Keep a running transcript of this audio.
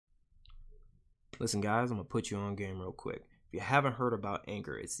Listen, guys, I'm going to put you on game real quick. If you haven't heard about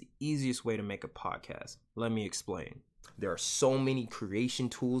Anchor, it's the easiest way to make a podcast. Let me explain. There are so many creation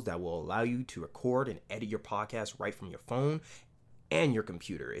tools that will allow you to record and edit your podcast right from your phone and your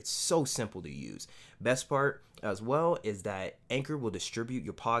computer. It's so simple to use. Best part as well is that Anchor will distribute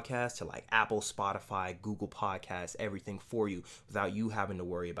your podcast to like Apple, Spotify, Google Podcasts, everything for you without you having to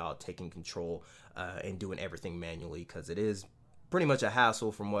worry about taking control and doing everything manually, because it is pretty much a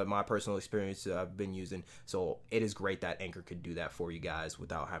hassle from what my personal experience I've been using. So it is great that Anchor could do that for you guys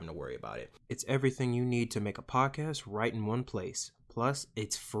without having to worry about it. It's everything you need to make a podcast right in one place. Plus,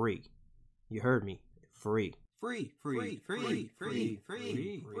 it's free. You heard me. Free. Free.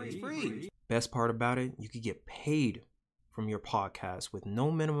 Best part about it, you could get paid from your podcast with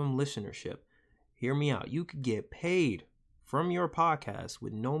no minimum listenership. Hear me out. You could get paid from your podcast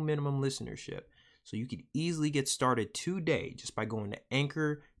with no minimum listenership. So you could easily get started today just by going to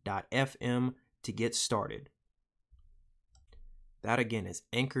anchor.fm to get started. That again is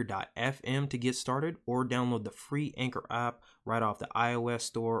anchor.fm to get started, or download the free Anchor app right off the iOS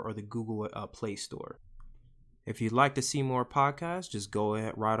store or the Google Play Store. If you'd like to see more podcasts, just go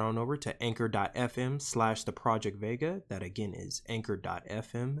ahead right on over to anchor.fm/The Project Vega. That again is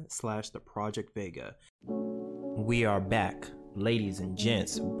anchor.fm/The Project Vega. We are back, ladies and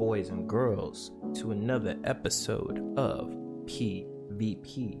gents, boys and girls, to another episode of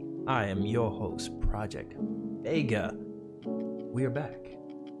PVP. I am your host, Project Vega. We are back.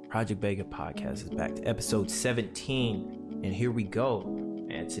 Project Vega podcast is back to episode 17, and here we go.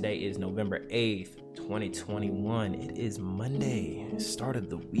 And today is November 8th, 2021. It is Monday, start of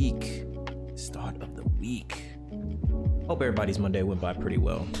the week. Hope everybody's Monday went by pretty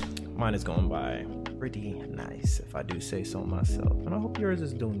well. Mine is going by pretty nice, if I do say so myself. And I hope yours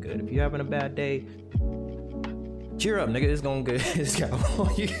is doing good. If you're having a bad day, cheer up, nigga. It's going good.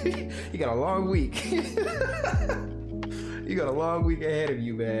 You got a long week. You got a long week ahead of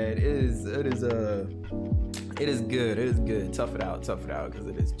you, man. It is good. Tough it out, because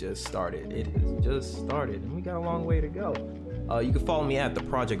it has just started. And we got a long way to go. You can follow me at The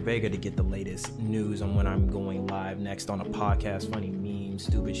Project Vega to get the latest news on when I'm going live next on a podcast, funny memes,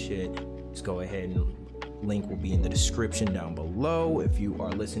 stupid shit. Just go ahead and link will be in the description down below. If you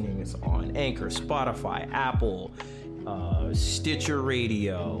are listening, it's on Anchor, Spotify, Apple, Stitcher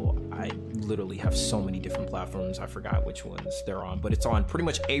Radio. I literally have so many different platforms. I forgot which ones they're on, but it's on pretty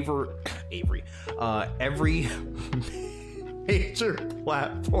much every major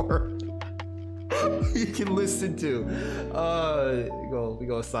platform you can listen to. We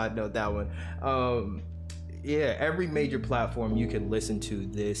go side note that one. Every major platform you can listen to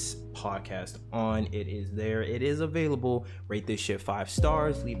this podcast on, it is there. It is available. Rate this shit 5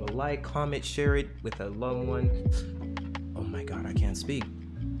 stars. Leave a like, comment, share it with a loved one. Oh my God, I can't speak.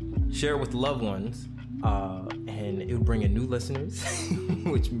 Share it with loved ones, and it would bring in new listeners,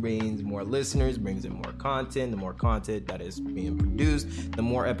 which means more listeners, brings in more content. The more content that is being produced, the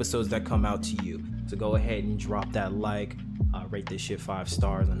more episodes that come out to you. So go ahead and drop that like, rate this shit 5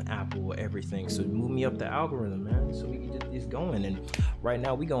 stars on Apple, everything. So move me up the algorithm, man, so we can get this going. And right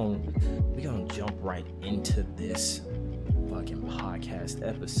now we gonna jump right into this fucking podcast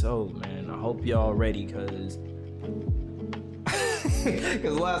episode, man. I hope y'all ready, because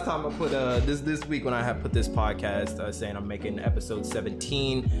last time I put this week when I have put this podcast saying I'm making episode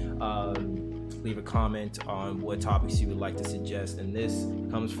 17, leave a comment on what topics you would like to suggest, and this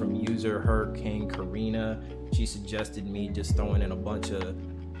comes from user Hurricane Karina. She suggested me just throwing in a bunch of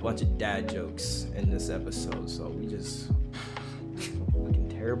dad jokes in this episode, so we just fucking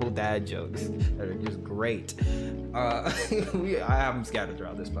terrible dad jokes that are just great. I have them scattered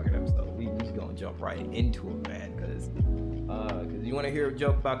throughout this fucking episode. We just gonna jump right into it, man, because you want to hear a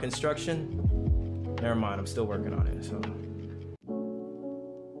joke about construction? Never mind, I'm still working on it. So,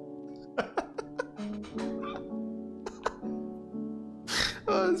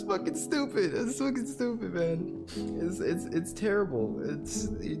 oh, it's fucking stupid. It's fucking stupid, man. It's terrible. It's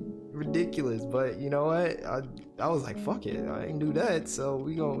ridiculous. But you know what? I was like, fuck it. I ain't do that. So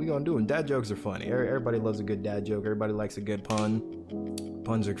we gonna do them. Dad jokes are funny. Everybody loves a good dad joke. Everybody likes a good pun.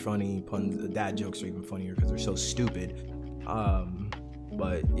 Puns are funny. Dad jokes are even funnier because they're so stupid.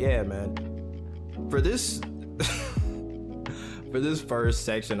 But yeah, man, for this first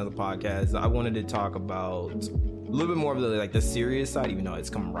section of the podcast, I wanted to talk about a little bit more of the serious side, even though it's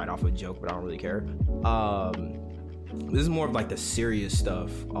coming right off a joke, but I don't really care. This is more of like the serious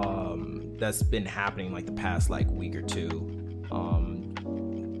stuff that's been happening like the past week or two,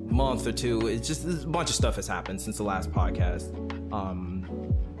 month or two. It's just a bunch of stuff has happened since the last podcast.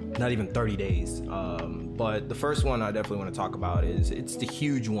 not even 30 days. But the first one I definitely want to talk about it's the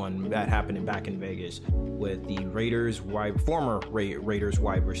huge one that happened back in Vegas with the former Raiders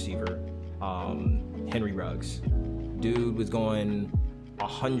wide receiver, Henry Ruggs. Dude was going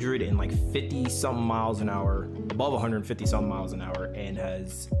 150 something miles an hour, above 150 something miles an hour, and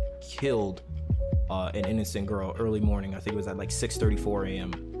has killed an innocent girl early morning. I think it was at like 6:34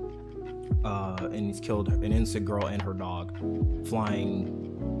 a.m. And he's killed an innocent girl and her dog, flying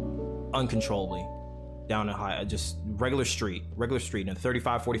uncontrollably down a just regular street in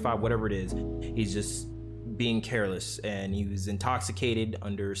 35, 45, whatever it is. He's just being careless, and he was intoxicated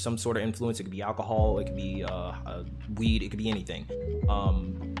under some sort of influence. It could be alcohol, it could be weed, it could be anything.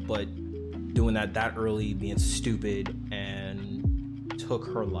 But doing that early, being stupid, and took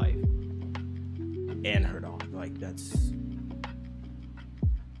her life and her dog. Like,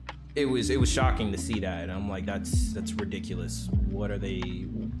 it was shocking to see that, and I'm like, that's ridiculous. What are they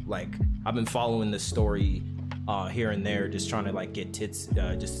like? I've been following this story here and there, just trying to like get just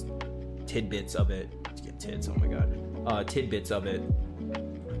tidbits of it. Get tits, oh my god, tidbits of it.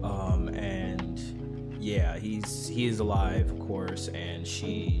 And yeah, he is alive, of course, and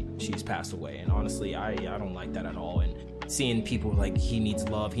she's passed away. And honestly, I don't like that at all. And seeing people like, he needs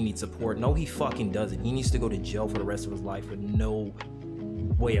love, he needs support. No, he fucking doesn't. He needs to go to jail for the rest of his life with no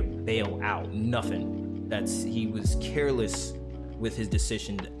way of bail out, nothing. He was careless with his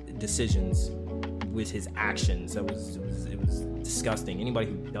decisions, with his actions. It was disgusting. Anybody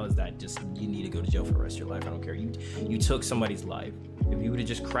who does that, you need to go to jail for the rest of your life. I don't care. You took somebody's life. If you would have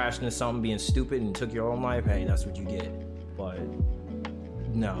just crashed into something being stupid and took your own life, hey, that's what you get. But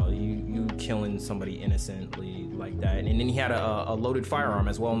no, you killing somebody innocently like that. And then he had a loaded firearm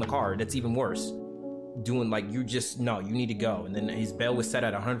as well in the car. That's even worse. Doing like, you need to go. And then his bail was set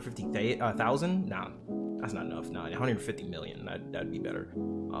at 150,000. Nah, that's not enough. Nah, 150 million. That'd be better.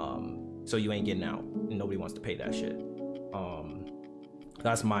 So you ain't getting out, and nobody wants to pay that shit.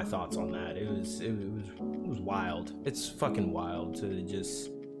 That's my thoughts on that. It was wild. It's fucking wild to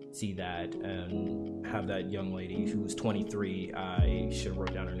just see that and have that young lady who was 23. I should have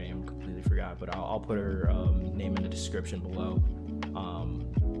wrote down her name. Completely forgot, but I'll put her name in the description below.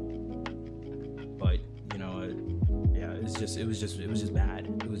 But you know, yeah, it was just bad.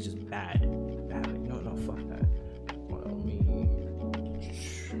 It was just bad. No, fuck that. Hold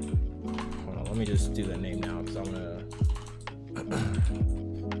on, let me just do that name now, because I want to.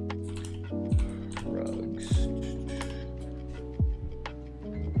 Ruggs.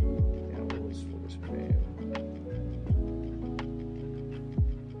 Yeah, what was her name?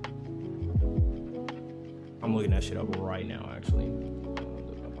 I'm looking that shit up right now, actually.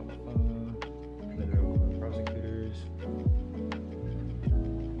 Prosecutors.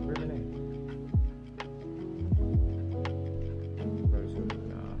 Where's her name?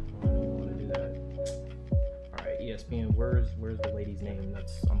 ESPN, where's the lady's name?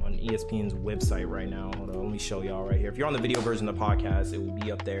 I'm on ESPN's website right now. Hold on, let me show y'all right here. If you're on the video version of the podcast, it will be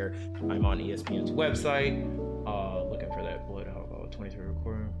up there. I'm on ESPN's website, looking for that bullet. How about 23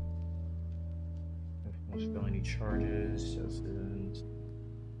 recording? Felony charges.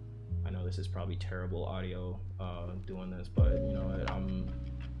 I know this is probably terrible audio doing this, but you know what? I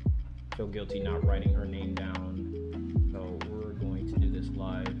feel guilty not writing her name down. So we're going to do this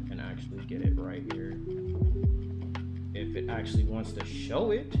live and actually get it right here. If it actually wants to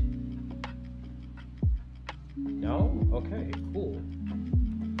show it. No? Okay, cool.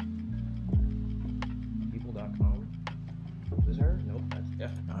 People.com. Is this her? Nope, that's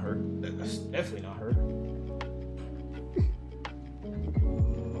definitely not her. That's definitely not her.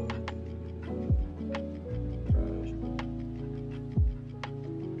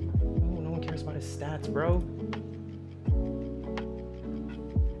 No one cares about his stats, bro.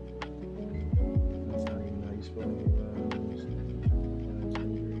 That's not even how you spell it.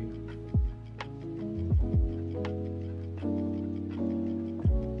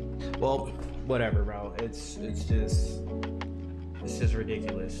 Well, whatever, bro. It's just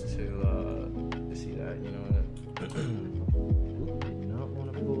ridiculous to see that, you know. Did not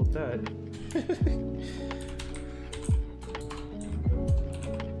want to pull up that.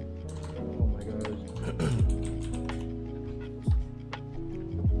 Oh my gosh.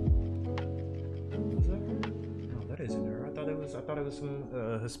 Was that her? No, that isn't her. I thought it was some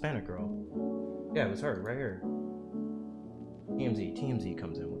Hispanic girl. Yeah, it was her right here. TMZ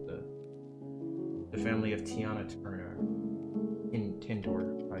comes in with the family of Tiana Turner in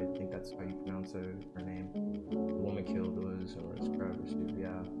Tintor. I think that's how you pronounce her name. The woman killed was, or it's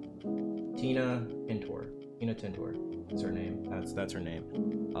yeah, Tina Tintor. Tina Tintor is her name. That's her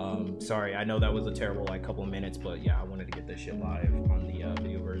name. Sorry, I know that was a terrible like couple of minutes, but yeah, I wanted to get this shit live on the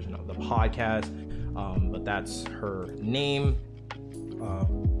video version of the podcast. But that's her name.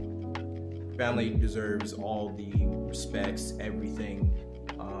 Family deserves all the respects, everything.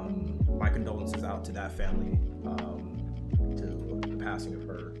 My condolences out to that family, to the passing of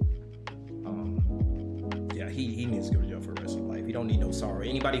her. Yeah, he needs to go to jail for the rest of his life. He don't need no sorrow.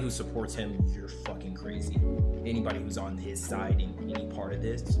 Anybody who supports him, you're fucking crazy. Anybody who's on his side in any part of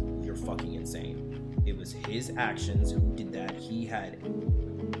this, you're fucking insane. It was his actions who did that. He had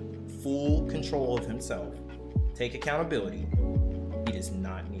full control of himself. Take accountability. He does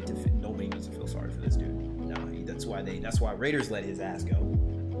not need to. Nobody needs to feel sorry for this dude. No, that's why Raiders let his ass go.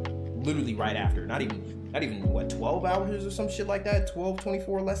 Literally right after. Not even what, 12 hours or some shit like that. 12,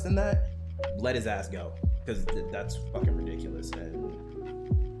 24, less than that. Let his ass go. Because that's fucking ridiculous.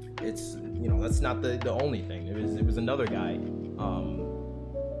 And it's, that's not the only thing. It was another guy,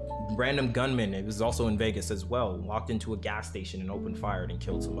 random gunman. It was also in Vegas as well. Walked into a gas station and opened fire and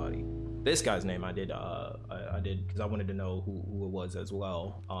killed somebody. This guy's name I did because I wanted to know who it was as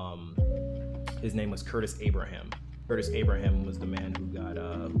well. His name was Curtis Abraham. Curtis Abraham was the man who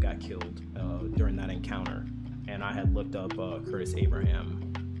got killed during that encounter. And I had looked up Curtis Abraham.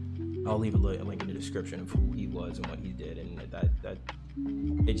 I'll leave a link in the description of who he was and what he did, and that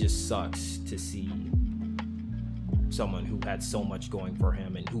it just sucks to see someone who had so much going for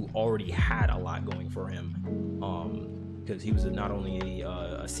him and who already had a lot going for him, because he was not only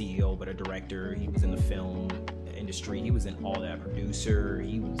a CEO but a director. He was in the film industry. He was in all that, producer.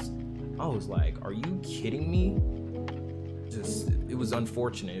 I was like, are you kidding me? It was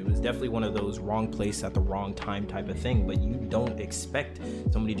unfortunate. It was definitely one of those wrong place at the wrong time type of thing, but you don't expect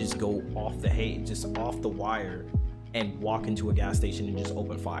somebody to just go off the wire and walk into a gas station and just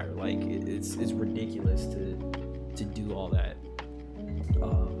open fire. Like, it's ridiculous to do all that,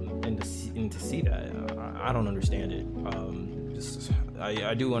 and to see that, I don't understand it.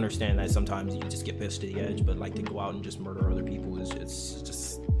 I do understand that sometimes you just get pissed to the edge, but like to go out and just murder other people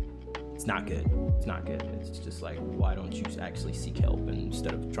it's not good. It's not good. It's just like, why don't you actually seek help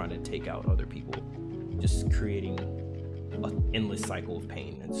instead of trying to take out other people? Just creating an endless cycle of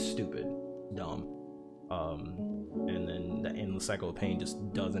pain. It's stupid, dumb. And then the endless cycle of pain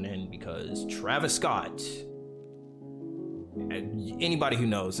just doesn't end because Travis Scott, anybody who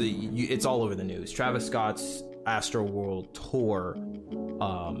knows, it's all over the news. Travis Scott's Astroworld tour,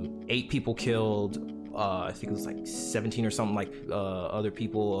 8 people killed. I think it was like 17 or something, like other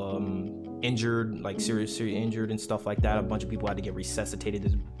people injured, like seriously injured and stuff like that. A bunch of people had to get resuscitated.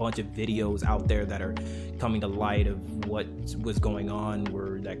 There's a bunch of videos out there that are coming to light of what was going on,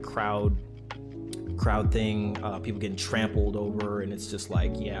 where that crowd thing, people getting trampled over, and it's just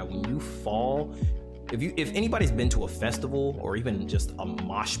like, yeah, when you fall, if anybody's been to a festival or even just a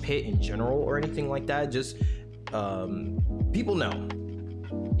mosh pit in general or anything like that, just people know.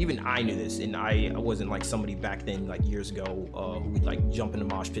 Even I knew this, and I wasn't like somebody back then, like years ago, who would like jump into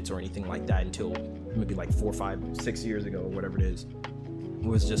mosh pits or anything like that until maybe like 4, 5, 6 years ago or whatever it is. It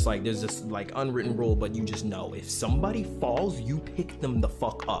was just like, there's this like unwritten rule, but you just know if somebody falls, you pick them the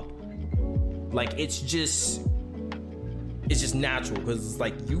fuck up. Like, it's just natural, because it's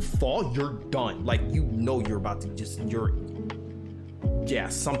like, you fall, you're done. Like, you're about to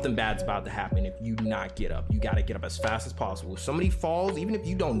something bad's about to happen if you not get up. You got to get up as fast as possible. If somebody falls, even if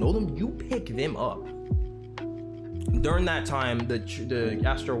you don't know them, you pick them up. During that time, the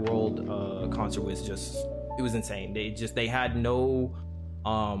Astroworld concert was it was insane. They had no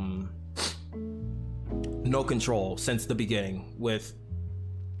control since the beginning, with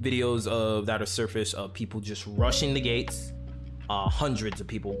videos that are surfaced of people just rushing the gates. Hundreds of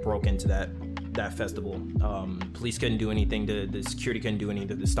people broke into that festival. Police couldn't do anything, the security couldn't do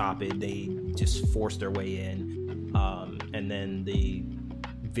anything to stop it. They just forced their way in. And then the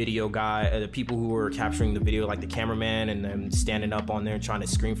video guy, the people who were capturing the video, like the cameraman, and them standing up on there and trying to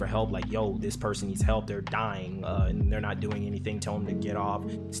scream for help, like, yo, this person needs help, they're dying, and they're not doing anything, tell them to get off.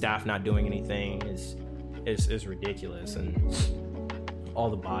 Staff not doing anything is ridiculous. And all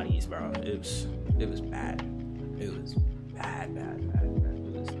the bodies, bro, it was bad. It was bad.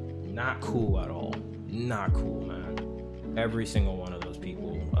 It was not cool at all. Not cool, man. Every single one of those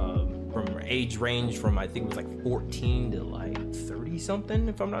people, from age range from, I think it was like 14 to like 30 something,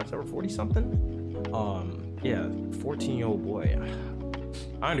 if I'm not sure, 40 something. 14-year-old boy.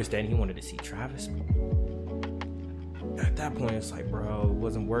 I understand he wanted to see Travis. At that point, it's like, bro, it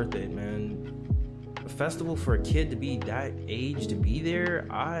wasn't worth it, man. A festival for a kid to be that age to be there,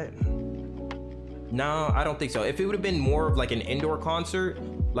 No, I don't think so. If it would have been more of like an indoor concert,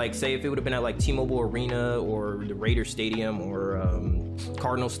 like say if it would have been at like T-Mobile Arena or the Raider Stadium or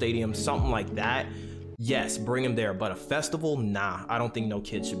Cardinal Stadium, something like that, yes, bring them there. But a festival, nah, I don't think no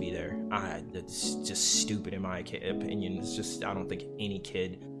kids should be there. That's just stupid in my opinion. It's just, I don't think any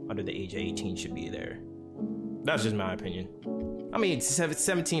kid under the age of 18 should be there. That's just my opinion. I mean,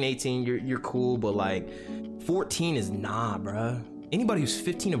 17, 18, you're cool, but like 14 is nah, bruh. Anybody who's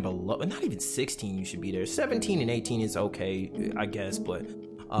 15 or below, not even 16, you should be there. 17 and 18 is okay, I guess, but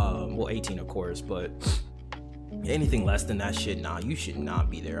well, 18 of course, but anything less than that shit, nah, you should not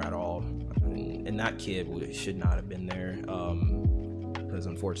be there at all. And that kid should not have been there, because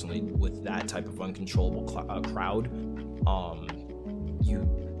unfortunately, with that type of uncontrollable crowd,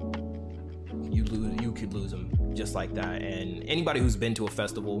 you could lose them just like that. And anybody who's been to a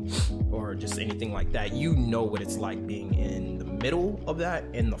festival or just anything like that, you know what it's like being in the middle of that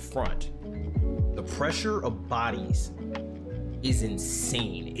and the front. The pressure of bodies is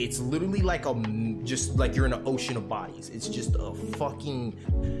insane. It's literally like just like you're in an ocean of bodies. It's just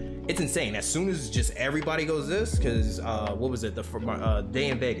it's insane. As soon as just everybody goes this, because what was it, the day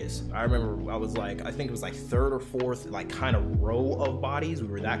in Vegas, I remember I was like, I think it was like third or fourth like kind of row of bodies. We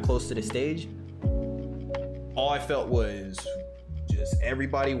were that close to the stage. All I felt was just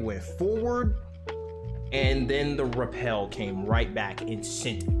everybody went forward, and then the rappel came right back and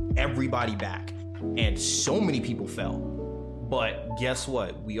sent everybody back, and so many people fell. But guess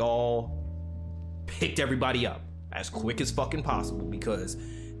what? We all picked everybody up as quick as fucking possible, because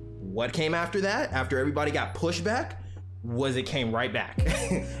what came after that, after everybody got pushed back, was it came right back.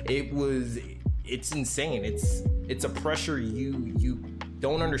 It's insane. It's a pressure you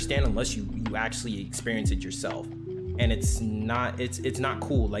don't understand unless you actually experience it yourself. And it's not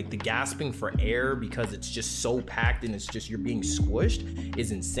cool. Like the gasping for air because it's just so packed and it's just you're being squished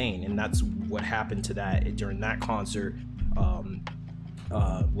is insane. And that's what happened to that during that concert.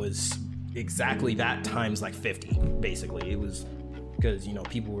 Was exactly that times like 50. Basically, it was because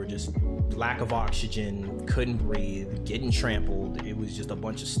people were just lack of oxygen, couldn't breathe, getting trampled. It was just a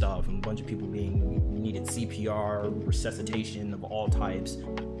bunch of stuff, and a bunch of people needed CPR, resuscitation of all types.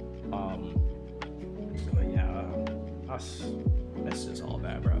 But yeah, that's just all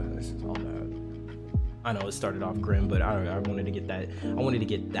bad, bro. This is all bad. I know it started off grim, but I wanted to get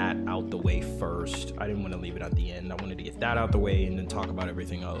that out the way first. I didn't want to leave it at the end. I wanted to get that out the way and then talk about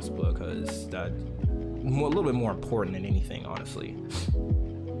everything else, because that a little bit more important than anything, honestly.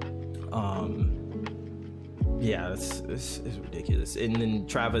 Yeah, it's ridiculous. And then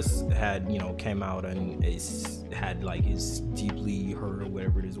Travis had came out and had like his deeply hurt or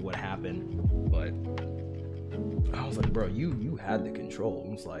whatever it is what happened, but I was like, bro, you had the control.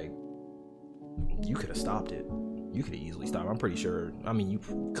 It's like, you could have stopped it. You could have easily stopped. I'm pretty sure. I mean, you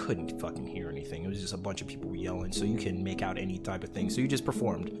couldn't fucking hear anything. It was just a bunch of people yelling, so you can make out any type of thing. So you just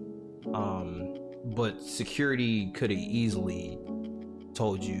performed. But security could have easily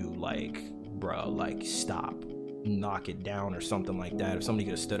told you, like, bro, like, stop, knock it down or something like that. If somebody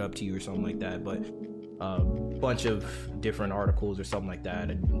could have stood up to you or something like that. But a bunch of different articles or something like that,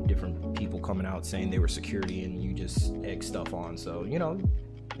 and different people coming out saying they were security, and you just egg stuff on. So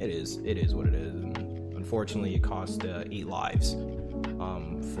it is what it is. And unfortunately, it cost 8 lives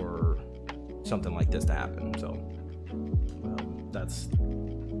for something like this to happen. So that's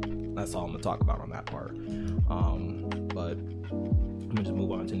all I'm gonna talk about on that part. But I'm gonna just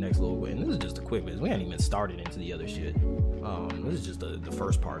move on to the next little bit. And this is just a quick bit. We haven't even started into the other shit. This is just the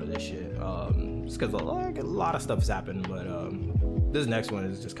first part of this shit. Just because a lot of stuff has happened, but this next one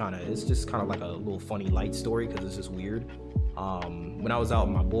is just kind of like a little funny light story, because it's just weird. When I was out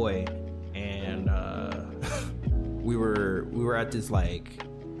with my boy, and we were at this, like,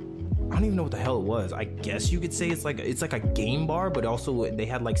 I don't even know what the hell it was. I guess you could say it's like a game bar, but also they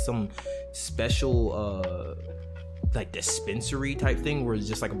had like some special like dispensary type thing where it's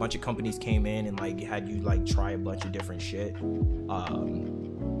just like a bunch of companies came in and like had you like try a bunch of different shit.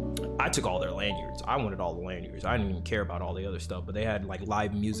 I took all their lanyards. I wanted all the lanyards. I didn't even care about all the other stuff, but they had like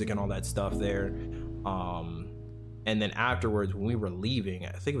live music and all that stuff there. And then afterwards, when we were leaving,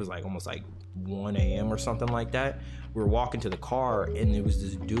 I think it was like almost like 1 a.m. or something like that, we were walking to the car, and there was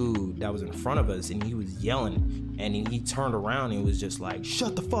this dude that was in front of us, and he was yelling, and he turned around and was just like,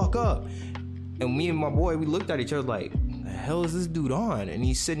 shut the fuck up. And me and my boy, we looked at each other like, the hell is this dude on? And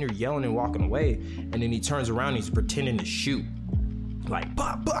he's sitting there yelling and walking away, and then he turns around and he's pretending to shoot, like,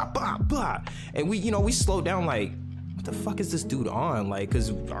 bah, bah, bah, bah. And we slowed down, like, what the fuck is this dude on? Like, because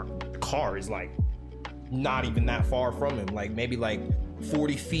our car is like not even that far from him, like maybe like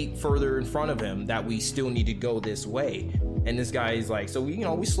 40 feet further in front of him, that we still need to go this way. And this guy is like, so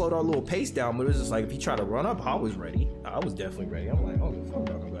we slowed our little pace down, but it was just like, if he tried to run up, I was ready. I was definitely ready. I'm like, oh, fuck, I'm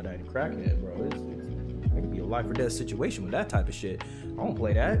not gonna go down and crackhead, bro. It could be a life or death situation with that type of shit. I don't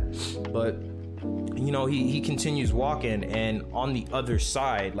play that. But he continues walking, and on the other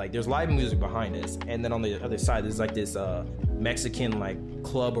side, like, there's live music behind us, and then on the other side there's like this Mexican like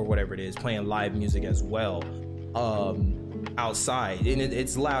club or whatever it is playing live music as well, outside, and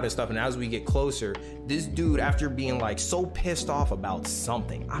it's loud and stuff. And as we get closer, this dude, after being like so pissed off about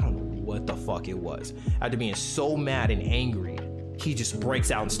something, I don't know what the fuck it was, after being so mad and angry, he just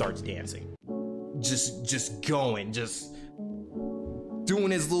breaks out and starts dancing, just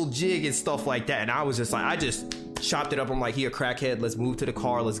doing his little jig and stuff like that. And I was just like, I just chopped it up. I'm like, here, crackhead, let's move to the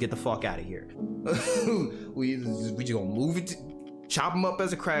car, let's get the fuck out of here. we just gonna move it, chop him up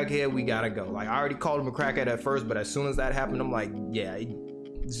as a crackhead, we gotta go. Like, I already called him a crackhead at first, but as soon as that happened, I'm like, yeah,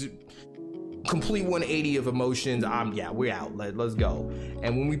 complete 180 of emotions. We're out, let's go.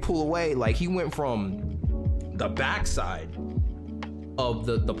 And when we pull away, like, he went from the backside of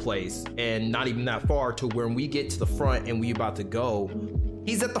the place, and not even that far, to when we get to the front and we about to go,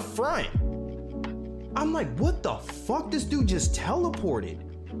 he's at the front. I'm like, what the fuck? This dude just teleported.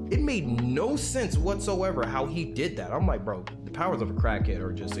 It made no sense whatsoever how he did that. I'm like, bro, the powers of a crackhead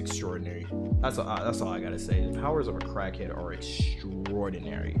are just extraordinary. That's all I gotta say. The powers of a crackhead are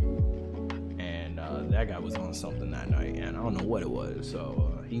extraordinary. And that guy was on something that night, and I don't know what it was.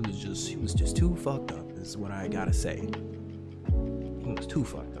 So he was just too fucked up, is what I gotta say. He was too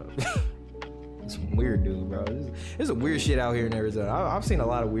fucked up. Some weird dude, bro. There's some weird shit out here in Arizona. I've seen a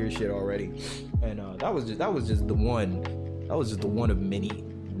lot of weird shit already, and that was just the one. That was just the one of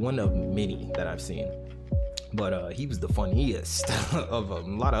many that I've seen. But he was the funniest of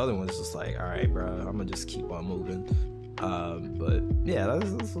them. A lot of other ones just like, all right, bro, I'm gonna just keep on moving. But yeah,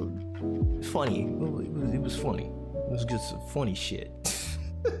 that's funny. It was funny. It was just funny shit.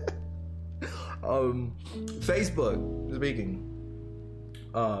 Facebook, speaking.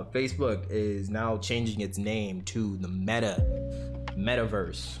 Facebook is now changing its name to the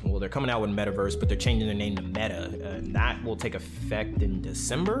Metaverse. Well, they're coming out with Metaverse, but they're changing their name to Meta, and that will take effect in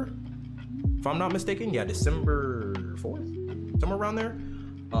December, if I'm not mistaken. Yeah, December 4th, somewhere around there.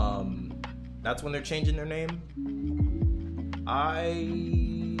 That's when they're changing their name.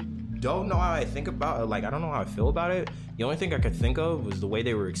 I don't know how I think about it. Like, I don't know how I feel about it. The only thing I could think of was the way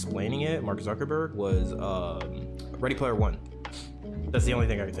they were explaining it. Mark Zuckerberg was Ready Player One. That's the only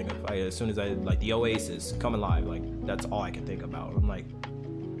thing I can think of. As soon as the Oasis coming live, like, that's all I can think about. I'm like,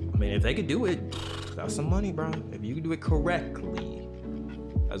 I mean, if they could do it, that's some money, bro. If you could do it correctly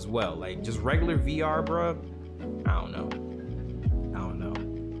as well, like just regular VR, bro. I don't know.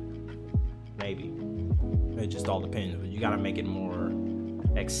 Maybe. It just all depends. But you gotta make it more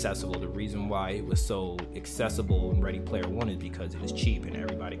accessible. The reason why it was so accessible in Ready Player One is because it was cheap and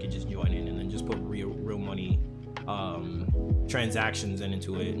everybody could just join in and then just put real money transactions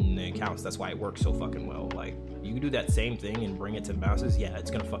into it and the accounts. That's why it works so fucking well. Like, you can do that same thing and bring it to the masses. Yeah,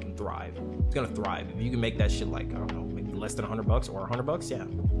 it's gonna fucking thrive. It's gonna thrive. If you can make that shit like, I don't know, maybe less than $100 or $100, yeah,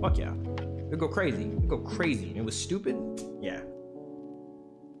 fuck yeah, it'd go crazy. It was stupid, yeah.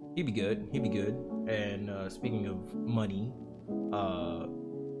 He'd be good. And speaking of money,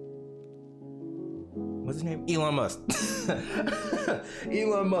 what's his name? Elon Musk.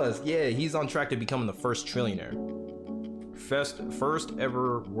 Elon Musk, yeah, he's on track to becoming the first trillionaire. First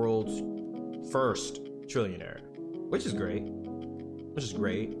ever world's first trillionaire, which is great.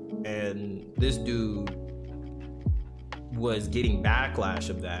 And this dude was getting backlash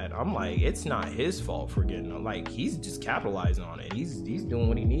of that. I'm like, it's not his fault for getting, like, he's just capitalizing on it. He's doing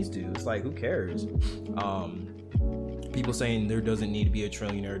what he needs to. It's like, who cares? People saying there doesn't need to be a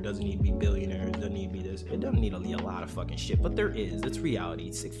trillionaire, it doesn't need to be billionaire, it doesn't need to be this. It doesn't need to be a lot of fucking shit, but there is. It's reality.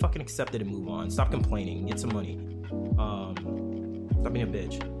 It's fucking accept it and move on. Stop complaining. Get some money. Stop being a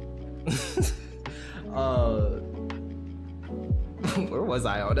bitch. Where was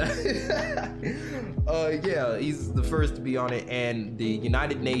I on that? Yeah, he's the first to be on it, and the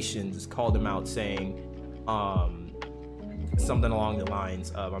United Nations called him out saying something along the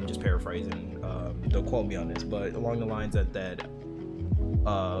lines of, I'm just paraphrasing, don't quote me on this, but along the lines that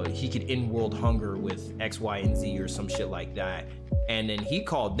he could end world hunger with X, Y, and Z or some shit like that. And then he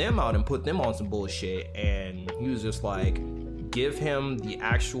called them out and put them on some bullshit, and he was just like, give him the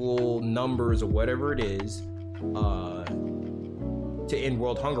actual numbers or whatever it is to end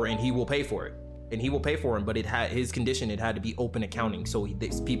world hunger, and he will pay for it. And he will pay for him, but it had his condition. It had to be open accounting, so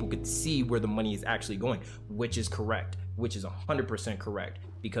people could see where the money is actually going, which is correct, which is 100% correct.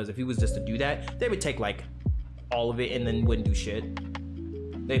 Because if he was just to do that, they would take like all of it and then wouldn't do shit.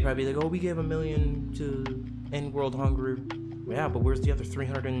 They'd probably be like, oh, we gave $1 million to end world hunger. Yeah, but where's the other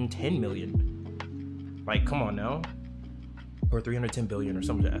 310 million? Like, come on now. Or 310 billion or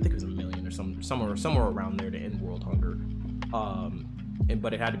something. I think it was a million or somewhere around there to end world hunger.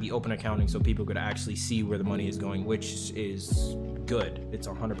 But it had to be open accounting so people could actually see where the money is going, which is good. It's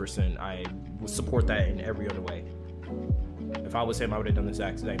 100%. I would support that in every other way. If I was him, I would have done the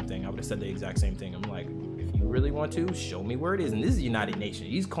exact same thing. I would have said the exact same thing. I'm like, if you really want to, show me where it is. And this is United Nations.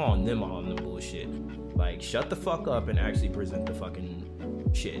 He's calling them all on the bullshit. Like, shut the fuck up and actually present the fucking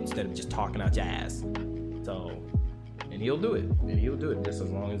shit instead of just talking out your ass. So, and he'll do it. And he'll do it just as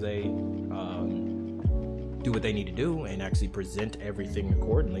long as they do what they need to do and actually present everything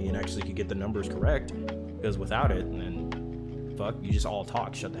accordingly and actually could get the numbers correct. Because without it, then fuck, you just all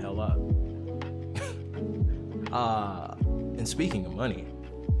talk. Shut the hell up. And speaking of money,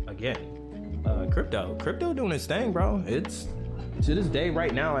 again, crypto doing its thing, bro. It's to this day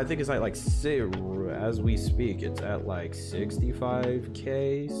right now, I think it's like as we speak, it's at like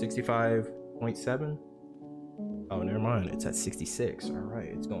 65k, 65.7. Oh, never mind. It's at 66. All right,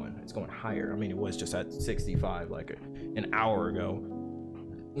 it's going higher. I mean, it was just at 65 like an hour ago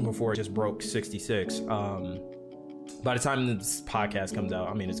before it just broke 66. By the time this podcast comes out,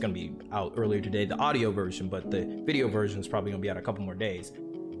 I mean, it's going to be out earlier today, the audio version, but the video version is probably going to be out a couple more days.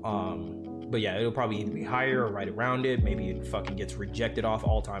 But yeah, it'll probably either be higher or right around it. Maybe it fucking gets rejected off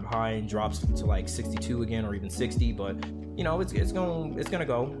all-time high and drops to like 62 again or even 60. But you know, it's gonna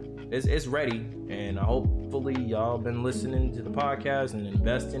go. It's ready, and hopefully y'all been listening to the podcast and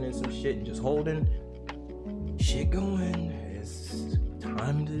investing in some shit and just holding shit going. It's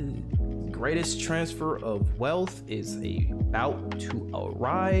time to. Greatest transfer of wealth is about to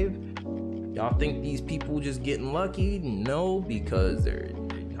arrive. Y'all think these people just getting lucky? No, because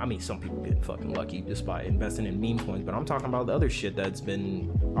some people getting fucking lucky just by investing in meme coins, but I'm talking about the other shit that's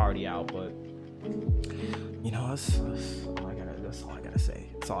been already out. But you know, that's all I gotta say.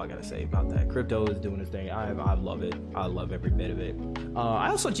 That's all I gotta say about that. Crypto is doing its thing. I love it. I love every bit of it. I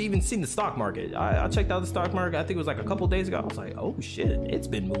also even seen the stock market. I checked out the stock market. I think it was like a couple days ago. I was like, oh shit, it's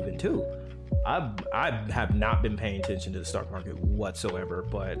been moving too. I have not been paying attention to the stock market whatsoever,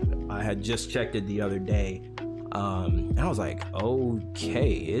 but I had just checked it the other day, and I was like,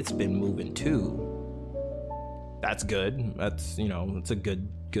 okay, it's been moving too. That's good. That's, you know, it's a good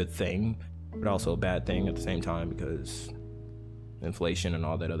thing, but also a bad thing at the same time, because inflation and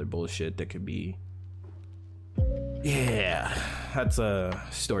all that other bullshit that could be. Yeah, that's a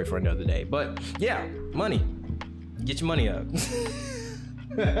story for another day. But yeah, money. Get your money up.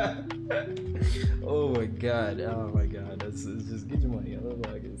 Oh my god. That's just get your money up. That's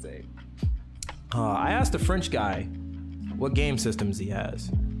all I can say. I asked a French guy what game systems he has,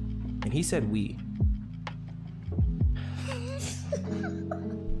 and he said Wii.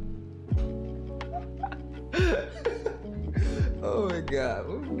 Oh my god.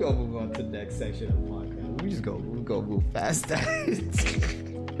 We're gonna move on to the next section of the podcast. We're gonna move fast.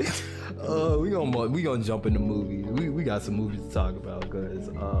 We gonna jump into movies. We got some movies to talk about, because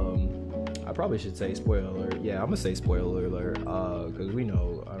I probably should say spoiler alert. Yeah, I'm gonna say spoiler alert, because we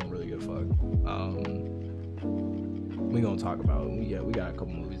know I don't really give a fuck. We gonna talk about, we got a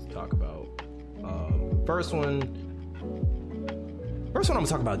couple movies to talk about. First one I'm gonna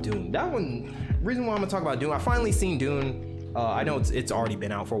talk about Dune. That one, reason why I'm gonna talk about Dune, I finally seen Dune. I know it's already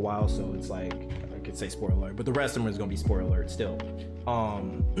been out for a while, so it's like I could say spoiler alert, but the rest of them is gonna be spoiler alert still.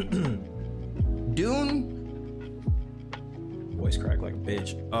 Dune, voice crack like a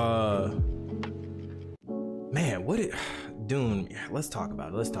bitch. Dune. Let's talk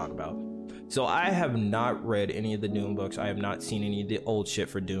about it. So I have not read any of the Dune books. I have not seen any of the old shit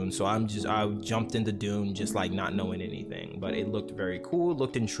for Dune. So I jumped into Dune just like not knowing anything, but it looked very cool. It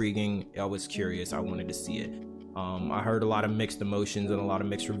looked intriguing. I was curious. I wanted to see it. I heard a lot of mixed emotions and a lot of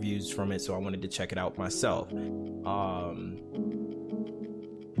mixed reviews from it, so I wanted to check it out myself.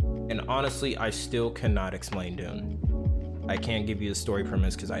 And honestly, I still cannot explain Dune. I can't give you a story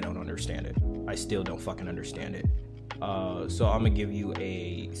premise because I don't understand it. I still don't fucking understand it. So I'm gonna give you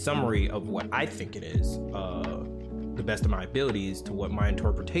a summary of what I think it is, the best of my abilities to what my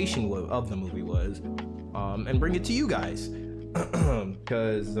interpretation of the movie was, and bring it to you guys.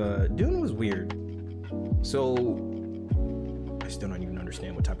 Because Dune was weird. So I still don't even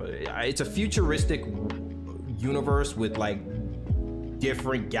understand what type of. It's a futuristic universe with like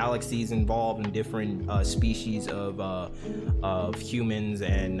different galaxies involved and different species of humans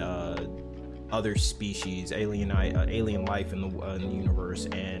and other species, alien life in the universe.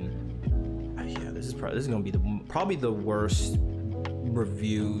 And yeah, this is gonna be probably the worst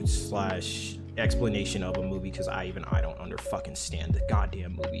reviewed / explanation of a movie because I don't under fucking stand the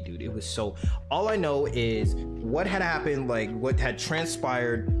goddamn movie, dude. It was so, all I know is what had happened, like what had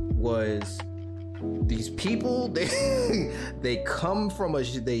transpired was these people, they come from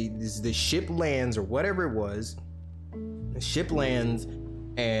the ship lands or whatever it was. The ship lands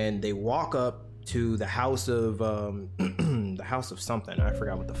and they walk up to the house of the house of something. I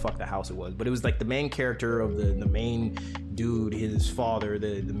forgot what the fuck the house it was, but it was like the main character of the main dude, his father,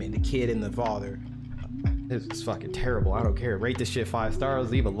 the kid and the father. This is fucking terrible. I don't care. Rate this shit 5 stars,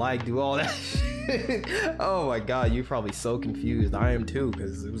 leave a like, do all that shit. Oh my god, you're probably so confused. I am too,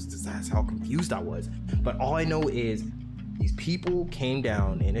 because it was just, that's how confused I was. But all I know is these people came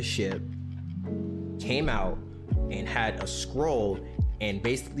down in a ship, came out and had a scroll and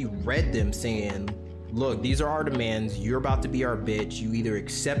basically read them saying, look, these are our demands, you're about to be our bitch, you either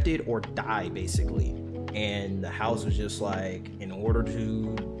accept it or die, basically. And the house was just like, in order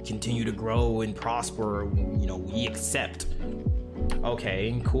to continue to grow and prosper, you know, we accept.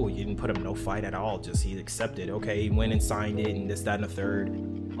 Okay, cool. You didn't put him no fight at all, just he accepted. Okay, he went and signed it and this, that, and the third.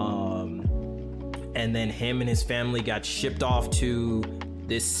 And then him and his family got shipped off to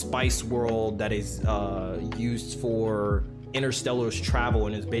this spice world that is used for interstellar travel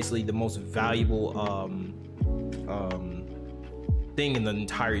and is basically the most valuable thing in the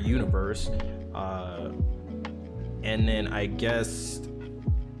entire universe. And then I guess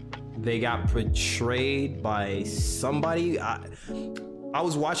they got betrayed by somebody. I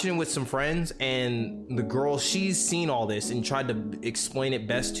was watching it with some friends, and the girl, she's seen all this and tried to explain it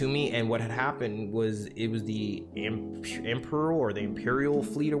best to me. And what had happened was, it was the emperor or the imperial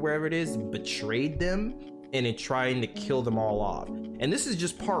fleet or wherever it is betrayed them and it trying to kill them all off. And this is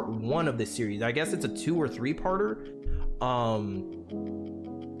just part 1 of this series. I guess it's a 2 or 3-parter.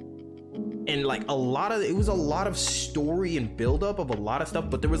 And like it was a lot of story and buildup of a lot of stuff,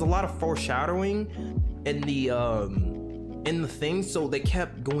 but there was a lot of foreshadowing in the thing. So they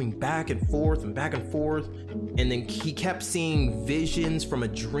kept going back and forth, and then he kept seeing visions from a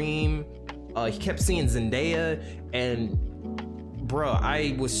dream. He kept seeing Zendaya, and bruh,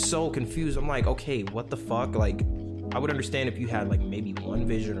 I was so confused. I'm like, okay, what the fuck? Like, I would understand if you had like maybe one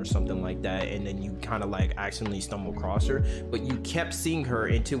vision or something like that, and then you kind of like accidentally stumble across her, but you kept seeing her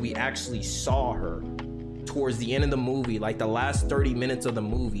until we actually saw her towards the end of the movie, like the last 30 minutes of the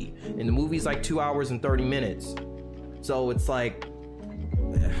movie. And the movie's like 2 hours and 30 minutes. So it's like,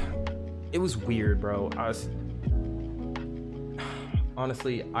 it was weird, bro.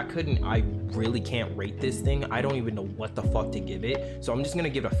 Honestly, I really can't rate this thing. I don't even know what the fuck to give it. So I'm just gonna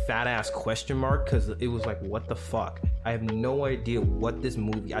give a fat ass question mark, because it was like, what the fuck? I have no idea what this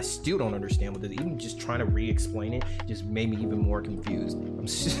movie, I still don't understand what this, even just trying to re-explain it just made me even more confused.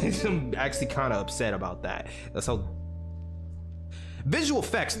 I'm actually kind of upset about that. That's how. Visual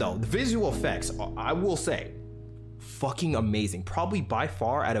effects though, the visual effects, I will say, fucking amazing. Probably by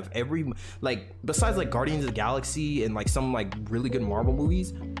far out of every, like, besides like Guardians of the Galaxy and like some like really good Marvel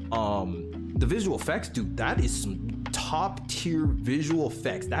movies, the visual effects, dude, that is some top tier visual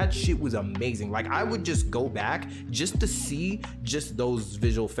effects. That shit was amazing. Like, I would just go back just to see just those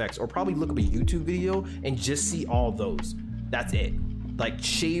visual effects, or probably look up a YouTube video and just see all those. That's it. Like,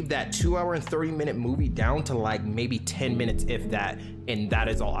 shave that 2 hour and 30 minute movie down to like maybe 10 minutes, if that, and that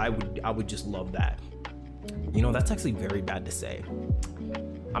is all. I would just love that. You know, that's actually very bad to say.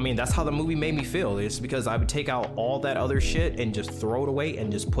 I mean, that's how the movie made me feel. It's because I would take out all that other shit and just throw it away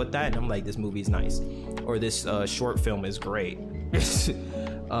and just put that, and I'm like, this movie is nice, or this short film is great. Just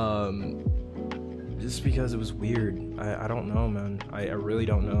because it was weird. I don't know, man. I really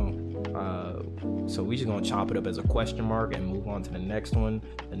don't know. So we just gonna chop it up as a question mark and move on to the next one,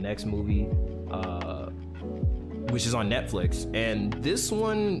 the next movie, which is on Netflix. And this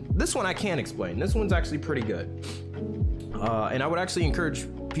one I can't explain. This one's actually pretty good. And I would actually encourage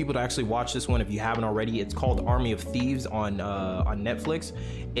people to actually watch this one if you haven't already. It's called Army of Thieves on Netflix.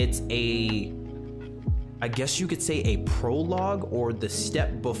 It's I guess you could say a prologue, or the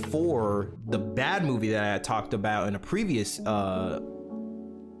step before the bad movie that I talked about in a previous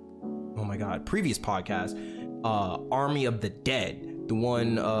previous podcast, Army of the Dead. The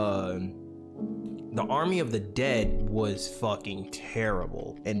one, the Army of the Dead was fucking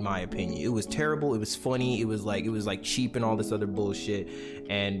terrible, in my opinion. It was terrible. It was funny. It was like cheap and all this other bullshit.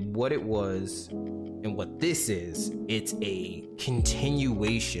 And what it was, and what this is, it's a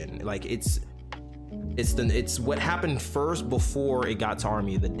continuation. Like, it's what happened first before it got to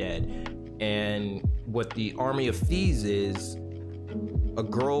Army of the Dead. And what the Army of Thieves is, a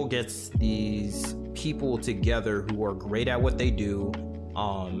girl gets these people together who are great at what they do.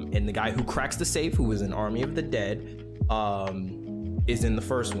 And the guy who cracks the safe, who was in Army of the Dead, is in the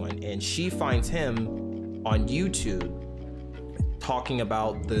first one, and she finds him on YouTube talking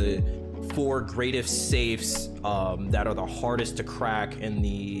about the 4 greatest safes that are the hardest to crack in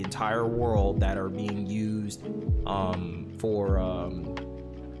the entire world, that are being used for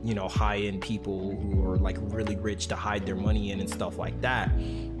high-end people who are like really rich to hide their money in and stuff like that.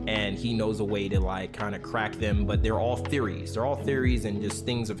 And he knows a way to like kind of crack them, but they're all theories and just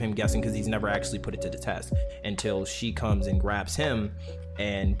things of him guessing, because he's never actually put it to the test until she comes and grabs him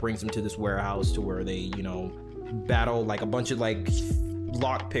and brings him to this warehouse to where they battle like a bunch of like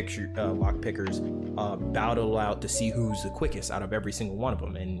lock pickers battle out to see who's the quickest out of every single one of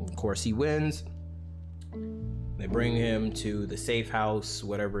them. And of course he wins. They bring him to the safe house,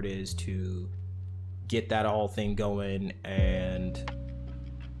 whatever it is, to get that whole thing going. And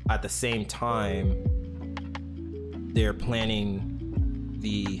at the same time, they're planning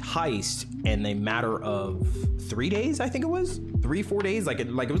the heist in a matter of 3 days. I think it was 3-4 days. Like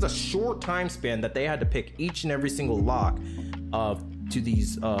it was a short time span that they had to pick each and every single lock to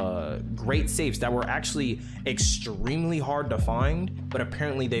these great safes that were actually extremely hard to find, but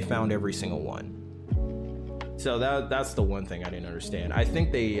apparently they found every single one. So that's the one thing I didn't understand. I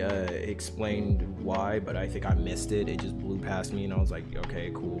think they explained why, but I think I missed it. It just blew past me, and I was like, okay,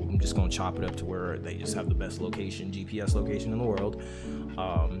 cool. I'm just gonna chop it up to where they just have the best GPS location in the world.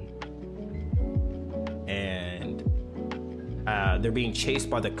 And they're being chased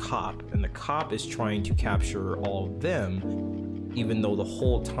by the cop, and the cop is trying to capture all of them, even though the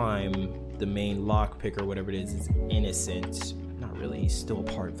whole time the main lockpicker, whatever it is innocent. Not really, he's still a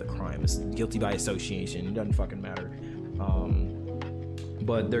part of the crime. It's guilty by association. It doesn't fucking matter.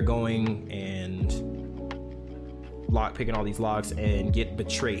 But they're going and picking all these locks and get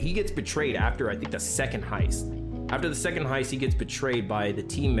betrayed. He gets betrayed after, I think, the second heist. After the second heist, he gets betrayed by the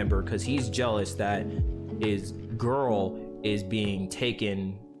team member because he's jealous that his girl is being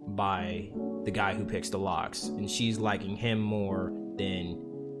taken by the guy who picks the locks, and she's liking him more than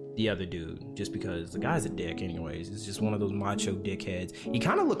the other dude, just because the guy's a dick anyways. It's just one of those macho dickheads. He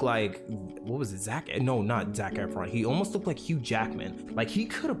kind of looked like, what was it, not Zac Efron. He almost looked like Hugh Jackman. Like, he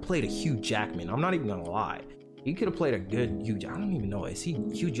could have played a Hugh Jackman. I'm not even gonna lie. He could have played a good Hugh Jackman. I don't even know. Is he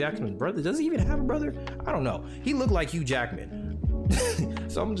Hugh Jackman's brother? Does he even have a brother? I don't know. He looked like Hugh Jackman.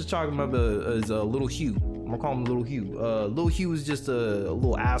 So I'm just talking about as Little Hugh. I'm gonna call him Little Hugh. Little Hugh is just a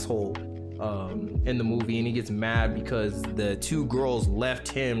little asshole in the movie, and he gets mad because the 2 girls left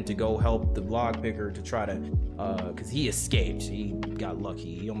him to go help the lockpicker to try to because he escaped. He got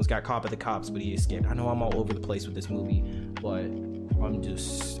lucky. He almost got caught by the cops, but he escaped. I know I'm all over the place with this movie, but I'm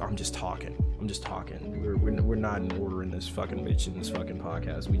just talking. We're not in order in this fucking bitch in this fucking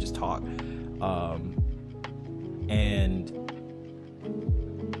podcast. We just talk. And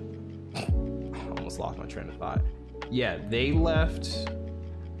I almost lost my train of thought. Yeah, they left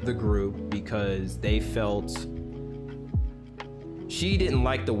the group because they felt she didn't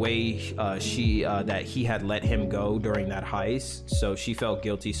like the way that he had let him go during that heist, so she felt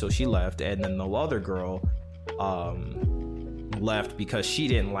guilty, so she left. And then the other girl left because she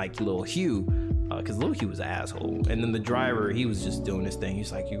didn't like Lil Hugh, because Lil Hugh was an asshole. And then the driver, he was just doing his thing.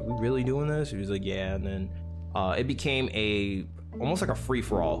 He's like, "You really doing this?" He was like, "Yeah." And then it became almost like a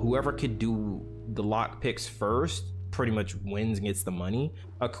free-for-all. Whoever could do the lock picks first pretty much wins and gets the money.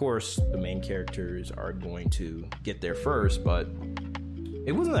 Of course, the main characters are going to get there first, but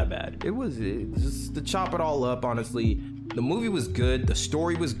it wasn't that bad. It was just to chop it all up. Honestly, the movie was good, the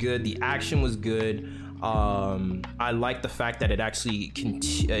story was good, the action was good. I like the fact that it actually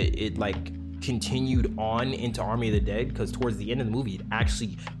continued on into Army of the Dead, because towards the end of the movie it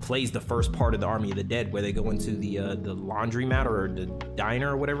actually plays the first part of the Army of the Dead, where they go into the laundromat or the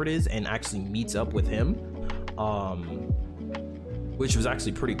diner or whatever it is, and actually meets up with him, which was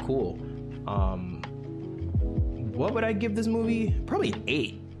actually pretty cool. What would I give this movie? Probably an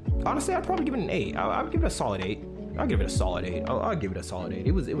 8. Honestly, I'd probably give it an 8. I'd give it a solid 8. I'll give it a solid 8. I'll give it a solid 8.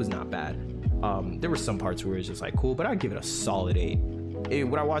 It was not bad. There were some parts where it's just like cool, but I'd give it a solid 8.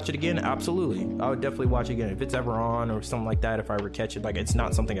 Would I watch it again? Absolutely. I would definitely watch it again if it's ever on or something like that. If I ever catch it, like, it's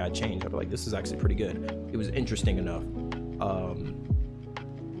not something I'd change. I'd be like, this is actually pretty good. It was interesting enough.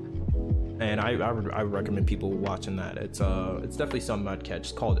 And I recommend people watching that. It's definitely something I'd catch.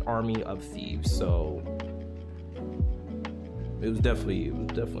 It's called Army of Thieves. So it was definitely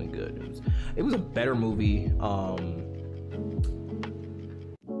good. It was a better movie.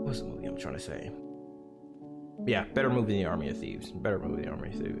 What's the movie I'm trying to say? Yeah, better movie than Army of Thieves. Better movie than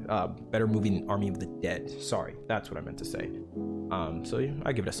Army of the Dead. Sorry, that's what I meant to say. So yeah,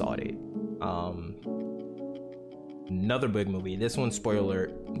 I give it a solid 8. Another big movie. This one,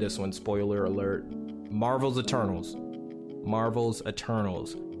 spoiler alert. Marvel's Eternals. Marvel's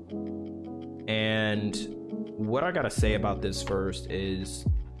Eternals. And what I gotta say about this first is,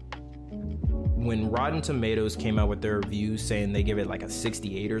 when Rotten Tomatoes came out with their reviews saying they give it like a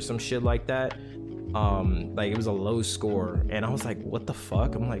 68 or some shit like that, like it was a low score, and I was like, what the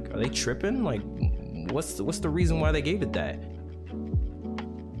fuck? I'm like, are they tripping? Like, what's the reason why they gave it that?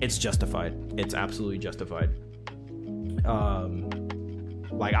 It's justified. It's absolutely justified.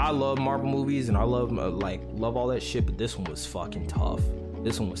 Like, I love Marvel movies and I love all that shit, but this one was fucking tough.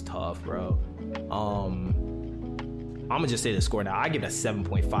 This one was tough, bro. I'm gonna just say the score now. I give it a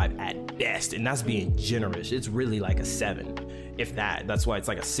 7.5 at best, and that's being generous. It's really like a 7, if that. That's why it's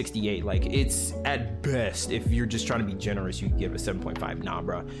like a 68. Like, it's at best, if you're just trying to be generous, you give it a 7.5. Nah,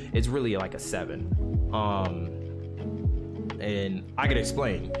 bro, it's really like a 7. And I can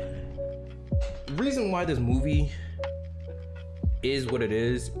explain. The reason why this movie is what it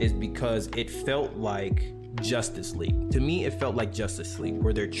is because it felt like Justice League. To me, it felt like Justice League,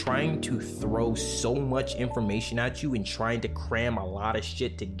 where they're trying to throw so much information at you and trying to cram a lot of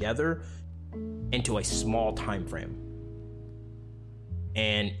shit together into a small time frame.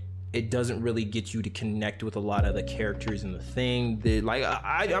 And it doesn't really get you to connect with a lot of the characters in the thing.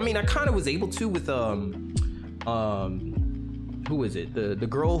 I mean, I kind of was able to with who is it? The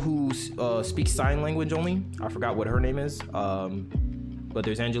girl who speaks sign language only. I forgot what her name is. But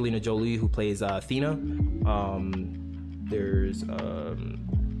there's Angelina Jolie who plays Athena. There's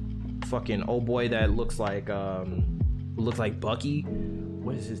fucking old boy that looks like Bucky.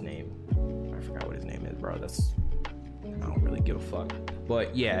 What is his name? I forgot what his name is, bro. I don't really give a fuck.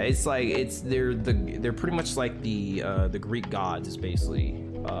 But yeah, it's like they're pretty much like the Greek gods, is basically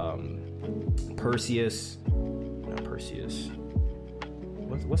Perseus. Not Perseus.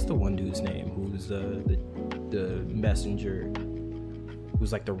 What's the one dude's name who's the messenger,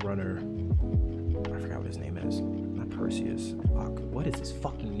 who's like the runner? I forgot what his name is. Not Perseus. Fuck. What is his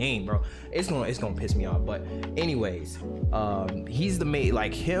fucking name, bro? It's gonna piss me off. But anyways, he's the main,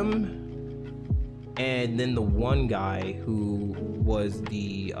 like him, and then the one guy who was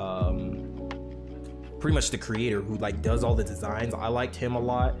the pretty much the creator, who like does all the designs. I liked him a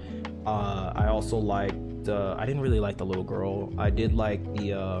lot. I also liked. I didn't really like the little girl. I did like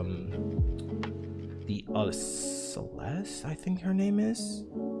the Celeste, I think her name is.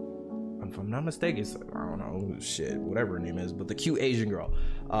 If I'm not mistaken, I don't know, shit, whatever her name is, but the cute Asian girl.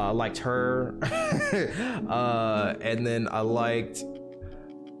 I liked her. And then I liked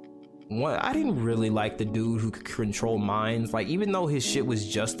I didn't really like the dude who could control minds. Like, even though his shit was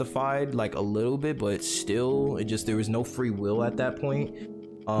justified like a little bit, but still, there was no free will at that point.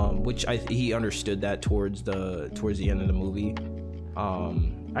 Which he understood that towards the end of the movie.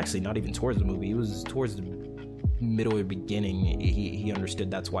 Actually, not even towards the movie. It was towards the middle or beginning. He understood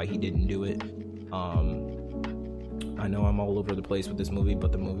that's why he didn't do it. I know I'm all over the place with this movie,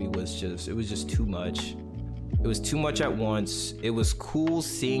 but the movie was just too much. It was too much at once. It was cool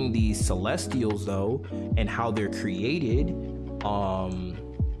seeing these Celestials though, and how they're created.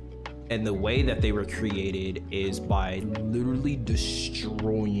 And the way that they were created is by literally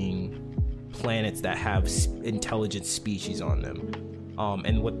destroying planets that have intelligent species on them.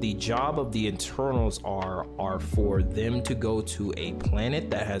 And what the job of the Eternals are for them to go to a planet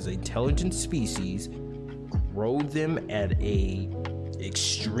that has intelligent species, grow them at a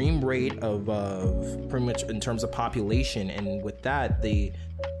extreme rate of pretty much in terms of population, and with that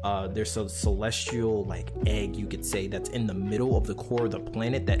there's a celestial like egg, you could say, that's in the middle of the core of the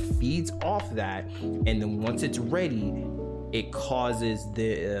planet that feeds off that, and then once it's ready, it causes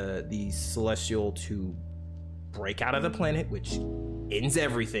the celestial to break out of the planet, which ends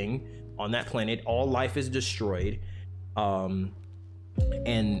everything on that planet. All life is destroyed, and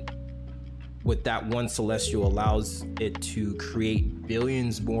with that one celestial allows it to create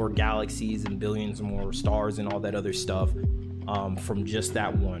billions more galaxies and billions more stars and all that other stuff, from just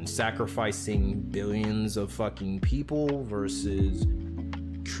that one, sacrificing billions of fucking people versus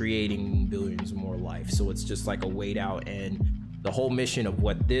creating billions more life. So it's just like a wait out, and the whole mission of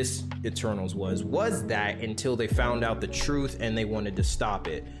what this Eternals was that, until they found out the truth and they wanted to stop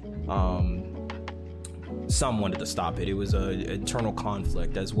it. Some wanted to stop it. It was an internal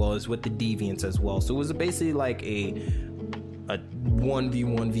conflict, as well as with the deviants as well. So it was basically like a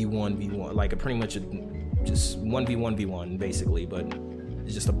 1v1v1v1, like a pretty much just 1v1v1 basically, but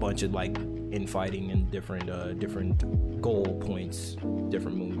it's just a bunch of like infighting and different goal points,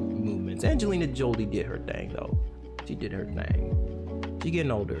 different movements. Angelina Jolie did her thing though. She did her thing. She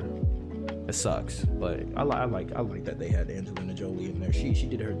getting older. It sucks, but I like that they had Angelina Jolie in there. She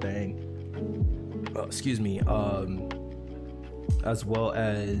did her thing. Excuse me. As well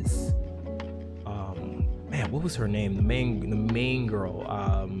as, man, what was her name? The main girl.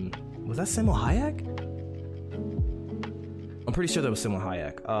 Was that Salma Hayek? I'm pretty sure that was Salma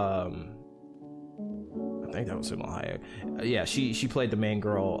Hayek. I think that was Salma Hayek. Yeah, she played the main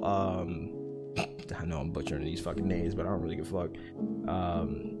girl. I know I'm butchering these fucking names, but I don't really give a fuck.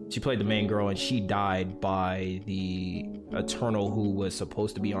 She played the main girl, and she died by the Eternal who was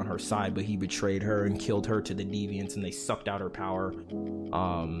supposed to be on her side, but he betrayed her and killed her to the Deviants, and they sucked out her power.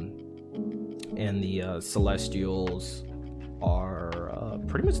 And the Celestials are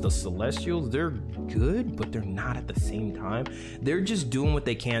pretty much the Celestials. They're good, but they're not at the same time. They're just doing what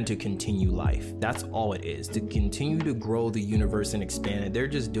they can to continue life. That's all it is, to continue to grow the universe and expand it. They're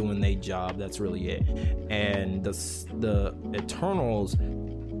just doing their job. That's really it. And the Eternals,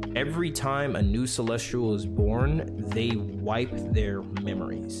 every time a new Celestial is born, they wipe their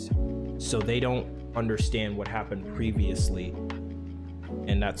memories, so they don't understand what happened previously.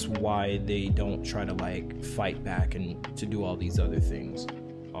 And that's why they don't try to like fight back and to do all these other things,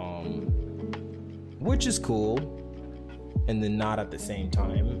 which is cool, and then not at the same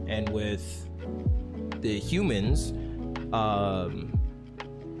time. And with the humans,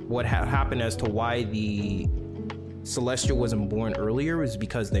 what happened as to why the Celestial wasn't born earlier is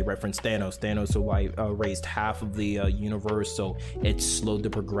because they referenced Thanos. Thanos raised half of the universe, so it slowed the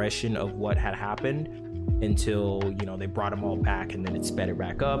progression of what had happened until, you know, they brought them all back, and then it sped it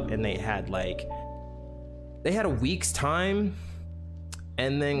back up, and they had a week's time.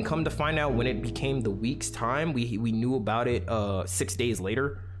 And then come to find out, when it became the week's time, we knew about it 6 days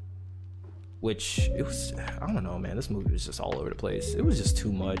later, which it was, I don't know, man, this movie was just all over the place. It was just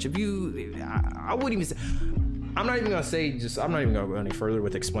too much. I wouldn't even say, I'm not even gonna go any further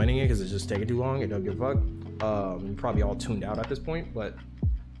with explaining it, because it's just taking too long. It don't give a fuck. You're probably all tuned out at this point, but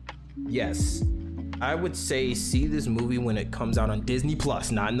yes, I would say see this movie when it comes out on Disney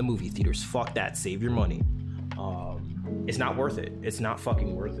Plus, not in the movie theaters. Fuck that, save your money. It's not worth it. It's not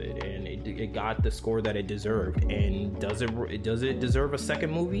fucking worth it. And it got the score that it deserved. And does it deserve a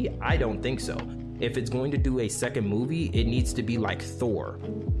second movie? I don't think so. If it's going to do a second movie, it needs to be like Thor,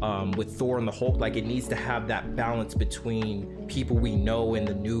 with Thor and the Hulk. Like, it needs to have that balance between people we know and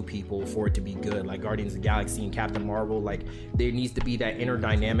the new people for it to be good, like Guardians of the Galaxy and Captain Marvel. Like, there needs to be that inner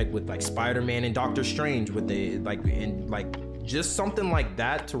dynamic with like Spider-Man and Doctor Strange, with the just something like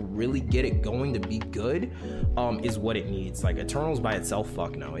that to really get it going to be good, is what it needs. Like, Eternals by itself,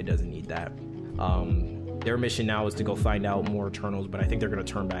 fuck no, it doesn't need that. Their mission now is to go find out more Eternals, but I think they're gonna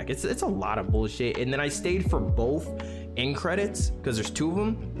turn back. It's a lot of bullshit. And then I stayed for both end credits, because there's two of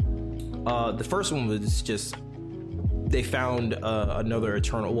them. The first one was just, they found another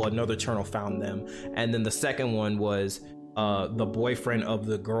Eternal. Well, another Eternal found them. And then the second one was the boyfriend of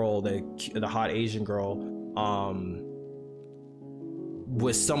the girl, the hot Asian girl,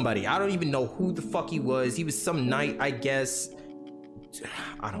 was somebody. I don't even know who the fuck he was. He was some knight, I guess.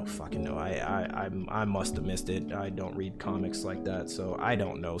 I don't fucking know. I must have missed it. I don't read comics like that, so I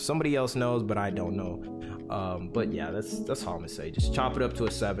don't know. Somebody else knows, but I don't know. But yeah, that's all I'm gonna say. Just chop it up to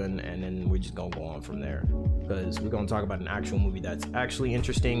a 7, and then we're just gonna go on from there, because we're gonna talk about an actual movie that's actually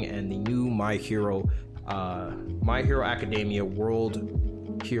interesting, and the new My Hero Academia World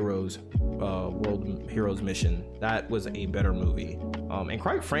Heroes Mission. That was a better movie. And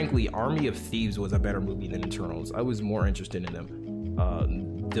quite frankly, Army of Thieves was a better movie than Eternals. I was more interested in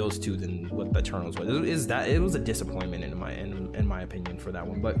them, those two, than what the Eternals was. It was a disappointment in my opinion for that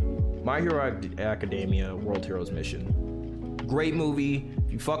one. But My Hero Academia World Heroes Mission, great movie.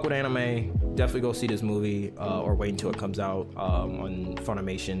 If you fuck with anime, definitely go see this movie, or wait until it comes out on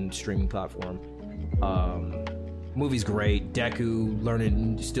Funimation streaming platform. Movie's great. Deku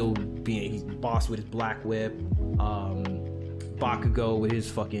learning, still being, he's boss with his black whip. Bakugo with his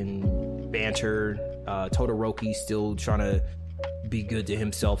fucking banter. Todoroki still trying to be good to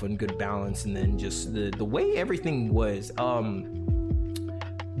himself and good balance. And then just the way everything was.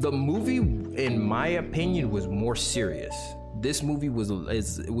 The movie, in my opinion, was more serious. This movie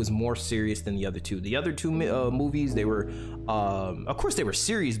was more serious than the other two. The other two movies, they were, of course, they were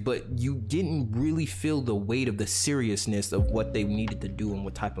serious, but you didn't really feel the weight of the seriousness of what they needed to do and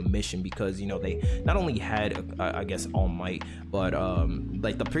what type of mission, because, you know, they not only had, I guess, All Might, but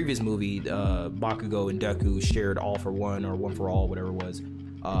like the previous movie, Bakugo and Deku shared All for One, or One for All, whatever it was,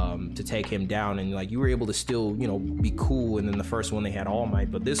 to take him down, and like you were able to still, you know, be cool. And then the first one they had All Might,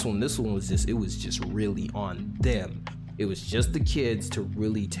 but this one was just, it was just really on them. It was just the kids to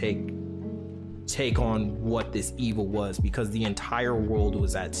really take on what this evil was, because the entire world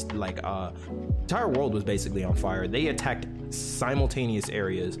was entire world was basically on fire. They attacked simultaneous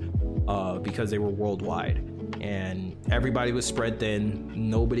areas because they were worldwide, and everybody was spread thin.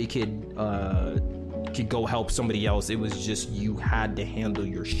 Nobody could could go help somebody else. It was just you had to handle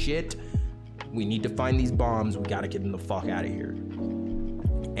your shit. We need to find these bombs. We gotta get them the fuck out of here.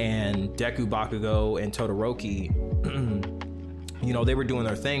 And Deku, Bakugo, and Todoroki, you know, they were doing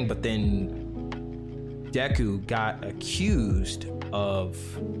their thing, but then Deku got accused of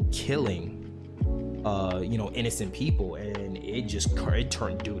killing you know, innocent people, and it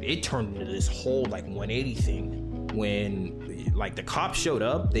turned into this whole like 180 thing. When like the cops showed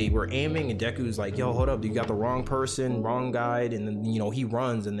up, they were aiming, and Deku's like, yo, hold up, you got the wrong person, wrong guy. And then, you know, he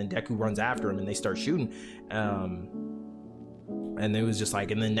runs, and then Deku runs after him, and they start shooting. And it was just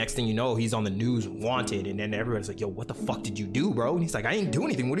like, and then next thing you know, he's on the news, wanted, and then everybody's like, yo, what the fuck did you do, bro? And he's like, I didn't do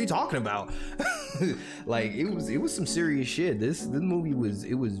anything, what are you talking about? Like, it was some serious shit. This movie was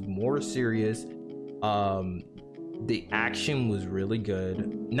more serious. The action was really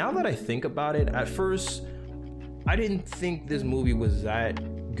good. Now that I think about it, at first I didn't think this movie was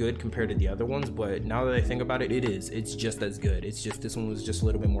that good compared to the other ones, but now that I think about it, it's just as good. It's just this one was just a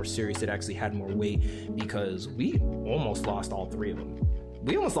little bit more serious. It actually had more weight, because we almost lost all three of them.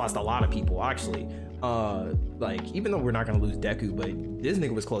 We almost lost a lot of people, actually. Like, even though we're not gonna lose Deku, but this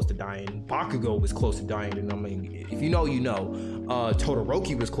nigga was close to dying. Bakugo was close to dying, and I mean, if you know, you know.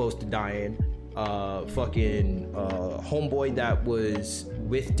 Todoroki was close to dying. Homeboy that was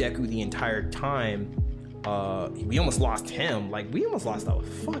with Deku the entire time, we almost lost him. Like, we almost lost a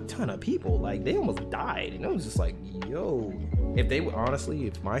fuck ton of people. Like, they almost died, and it was just like, yo, if they would, honestly,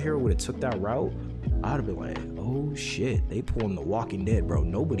 if My Hero would have took that route, I'd have been like, oh shit, they pulling The Walking Dead, bro.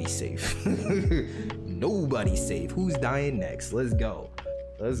 Nobody's safe. Nobody's safe. Who's dying next? Let's go.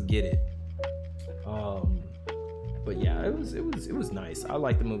 Let's get it. But yeah, it was nice. I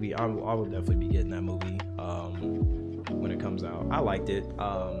liked the movie. I will definitely be getting that movie when it comes out. I liked it.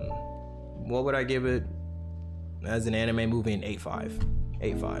 What would I give it as an anime movie? An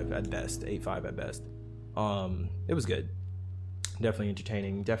 8.5 at best. 8.5 at best. It was good. Definitely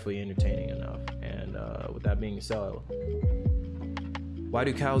entertaining enough. And with that being so, why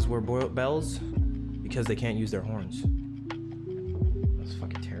do cows wear bells? Because they can't use their horns. That's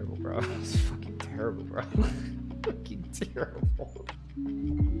fucking terrible, bro. That's fucking terrible, bro. Fucking terrible.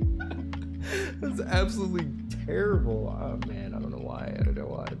 That's absolutely terrible. Oh man, I don't know why,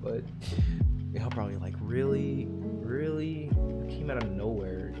 but y'all probably like, really it came out of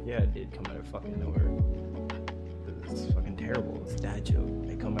nowhere. Yeah, it did come out of fucking nowhere. It's fucking terrible. It's a dad joke.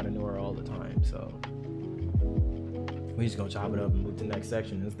 They come out of nowhere all the time. So we just gonna chop it up and move to the next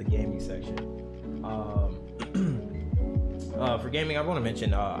section. This is the gaming section. For gaming, I want to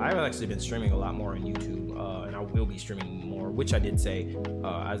mention I've actually been streaming a lot more on YouTube, and I will be streaming more, which I did say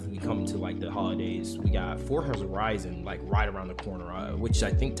as we come to like the holidays. We got Forza Horizon like right around the corner, which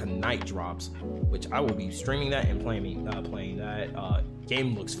I think tonight drops, which I will be streaming that and playing that.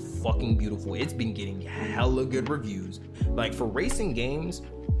 Game looks fucking beautiful. It's been getting hella good reviews. Like, for racing games,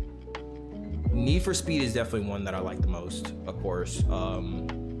 Need for Speed is definitely one that I like the most, of course,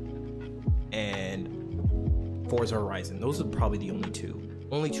 and Forza Horizon. Those are probably the only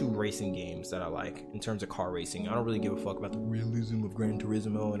two racing games that I like in terms of car racing. I don't really give a fuck about the realism of Gran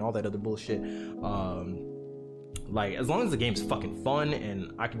Turismo and all that other bullshit. Like, as long as the game's fucking fun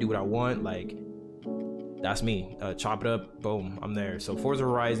and I can do what I want, like, that's me. Chop it up, boom, I'm there. So Forza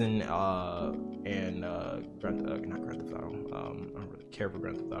Horizon and not Grand Theft Auto. I don't really care for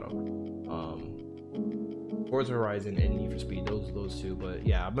Grand Theft Auto. Forza Horizon and Need for Speed, those two. But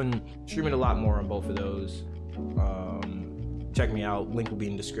yeah, I've been streaming a lot more on both of those. Check me out, link will be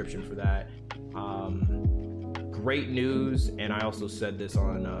in the description for that. Great news, and I also said this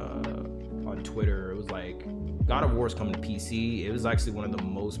on Twitter. It was like, God of War is coming to PC. It was actually one of the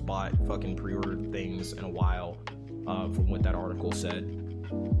most bought fucking pre-ordered things in a while, from what that article said.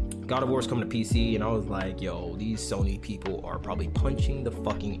 God of War is coming to PC, and I was like, yo, these Sony people are probably punching the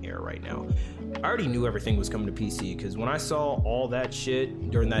fucking air right now. I already knew everything was coming to PC, because when I saw all that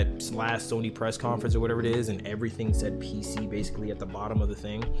shit during that last Sony press conference or whatever it is, and everything said PC basically at the bottom of the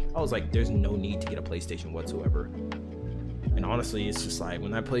thing, I was like, there's no need to get a PlayStation whatsoever. And honestly, it's just like,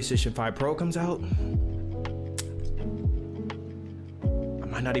 when that PlayStation 5 Pro comes out, I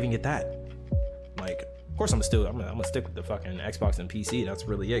might not even get that. Like, of course, I'm gonna stick with the fucking Xbox and PC. That's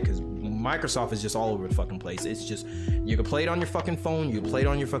really it, because Microsoft is just all over the fucking place. It's just, you can play it on your fucking phone, you can play it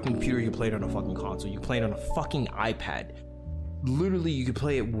on your fucking computer, you can play it on a fucking console, you can play it on a fucking iPad. Literally, you can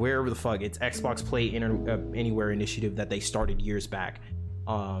play it wherever the fuck. It's Xbox Play Anywhere initiative that they started years back.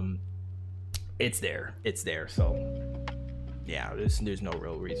 It's there. So yeah, there's no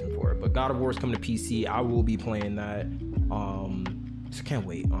real reason for it. But God of War is coming to PC. I will be playing that. Just can't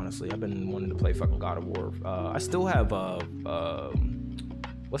wait, honestly. I've been wanting to play fucking God of War. I still have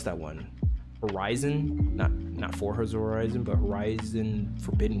what's that one? Horizon, not Forza Horizon, but Horizon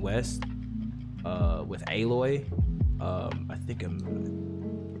Forbidden West, with Aloy. I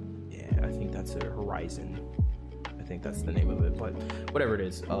think that's a Horizon. I think that's the name of it, but whatever it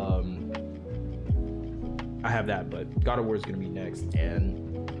is, I have that. But God of War is gonna be next,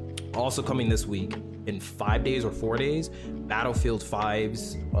 and also coming this week in 5 days or 4 days, Battlefield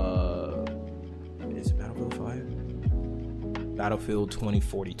 5's is it Battlefield 5? Battlefield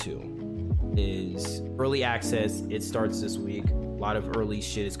 2042 is early access. It starts this week. A lot of early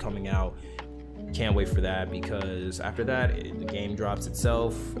shit is coming out. Can't wait for that, because after that the game drops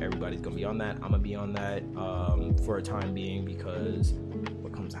itself. Everybody's gonna be on that. I'm gonna be on that for a time being, because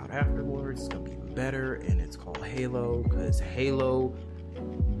what comes out afterwards is gonna be even better, and it's called Halo. Because Halo,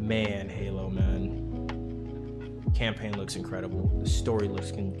 man, campaign looks incredible. The story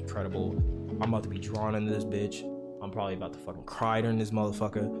looks incredible. I'm about to be drawn into this bitch. I'm probably about to fucking cry during this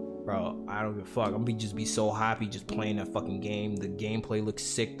motherfucker. Bro, I don't give a fuck. I'm gonna be so happy just playing that fucking game. The gameplay looks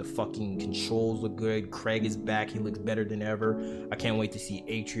sick. The fucking controls look good. Craig is back. He looks better than ever. I can't wait to see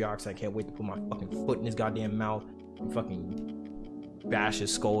Atriox. I can't wait to put my fucking foot in his goddamn mouth and fucking bash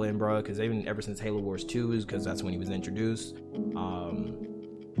his skull in, bro. Because even ever since Halo Wars 2 is, because that's when he was introduced.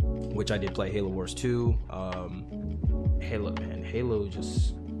 Which I did play Halo Wars 2. Halo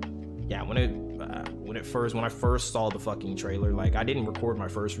just, yeah, when I first saw the fucking trailer, like, I didn't record my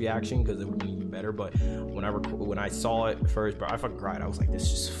first reaction because it would have been even better, but when I saw it first, bro, I fucking cried. I was like,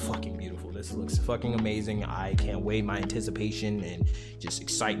 this is fucking beautiful. This looks fucking amazing. I can't wait. My anticipation and just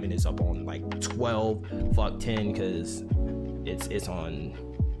excitement is up on like 12, fuck 10, because it's on,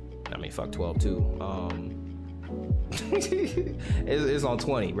 I mean, fuck 12 too. It's on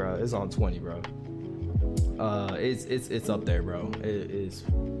 20, bro. It's on 20, bro. It's up there, bro. It is.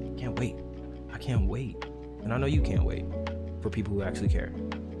 Can't wait. I can't wait, and I know you can't wait, for people who actually care.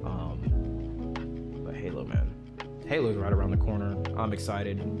 But Halo, man, Halo's right around the corner. I'm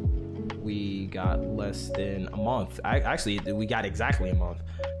excited. We got less than a month. We got exactly a month,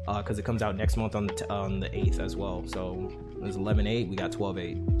 because it comes out next month on the 8th as well. So there's 11/8. We got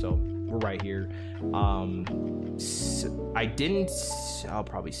 12/8. So we're right here. I'll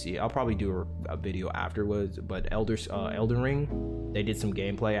probably do a video afterwards, but Elden Ring, they did some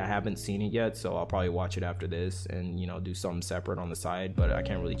gameplay. I haven't seen it yet, so I'll probably watch it after this and, do something separate on the side, but I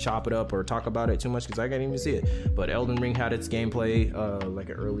can't really chop it up or talk about it too much because I can't even see it. But Elden Ring had its gameplay, like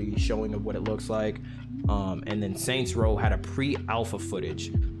an early showing of what it looks like. And then Saints Row had a pre-alpha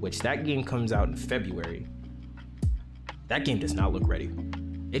footage, which that game comes out in February. That game does not look ready.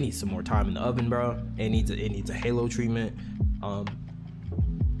 It needs some more time in the oven, bro. It needs a Halo treatment.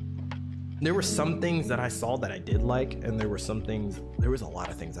 There were some things that I saw that I did like, and there was a lot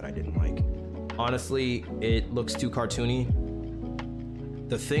of things that I didn't like. Honestly, it looks too cartoony.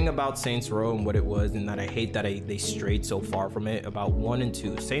 The thing about Saints Row and what it was, and that I hate that they strayed so far from it, about 1 and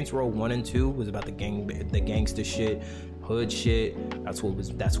 2. Saints Row 1 and 2 was about the gangster shit, hood shit. That's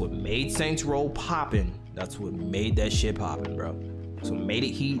what made Saints Row poppin'. That's what made that shit poppin', bro. That's what made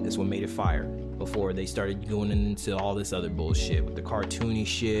it heat. That's what made it fire. Before they started going into all this other bullshit with the cartoony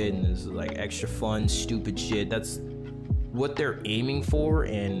shit and this like extra fun, stupid shit. That's what they're aiming for,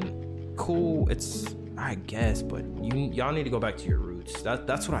 and cool. It's, I guess, but y'all need to go back to your roots.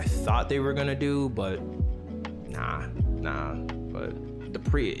 That's what I thought they were gonna do, but nah. But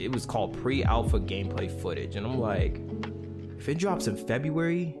it was called pre-alpha gameplay footage, and I'm like, if it drops in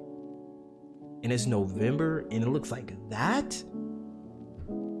February and it's November and it looks like that.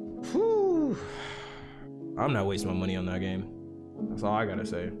 Whew. I'm not wasting my money on that game. That's all I gotta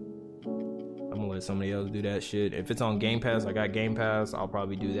say. I'm gonna let somebody else do that shit. If it's on Game Pass, I got Game Pass, I'll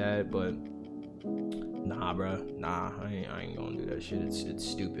probably do that, but nah, bro. Nah, I ain't gonna do that shit. It's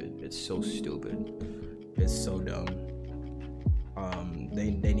stupid. It's so stupid. It's so dumb.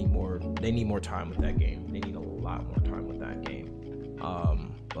 They need more time with that game. They need a lot more time with that game.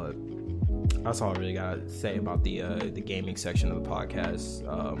 But that's all I really gotta say about the gaming section of the podcast.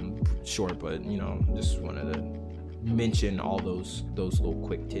 Short, but just wanted to mention all those little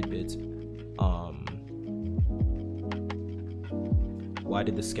quick tidbits. Why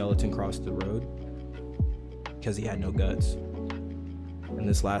did the skeleton cross the road? Because he had no guts. In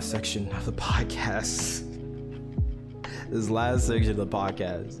this last section of the podcast,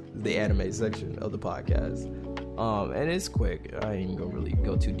 the anime section of the podcast. And it's quick. I ain't gonna really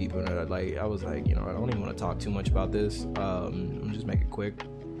go too deep into it. Like, I was like, I don't even want to talk too much about this. I'm just make it quick.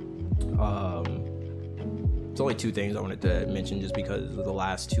 It's only 2 things I wanted to mention, just because of the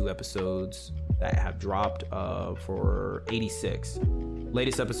last 2 episodes that have dropped for 86.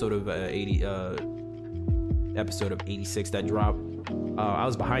 Latest episode of 86 that dropped I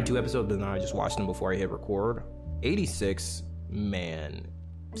was behind 2 episodes, but then I just watched them before I hit record. 86, man,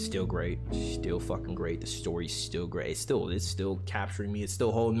 still great, still fucking great. The story's still great. It's still capturing me. It's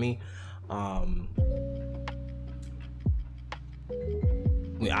still holding me. I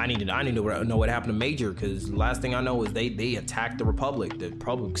need to know what happened to Major, because the last thing I know is they attacked the Republic. The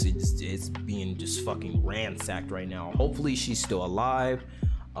Republic is being just fucking ransacked right now. Hopefully she's still alive.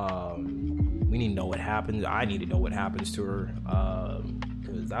 We need to know what happens. I need to know what happens to her,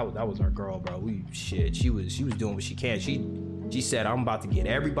 because that was our girl, bro. She was doing what she can. She said, I'm about to get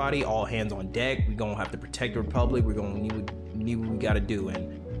everybody, all hands on deck. We gonna have to protect the Republic. We're gonna need what we gotta do.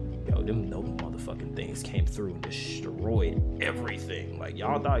 And yo, them motherfucking things came through and destroyed everything. Like,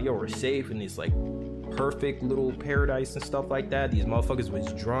 y'all thought y'all were safe in this like perfect little paradise and stuff like that. These motherfuckers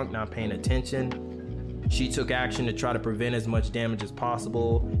was drunk, not paying attention. She took action to try to prevent as much damage as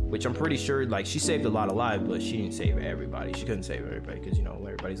possible, which I'm pretty sure, like, she saved a lot of lives, but she didn't save everybody. She couldn't save everybody because, you know,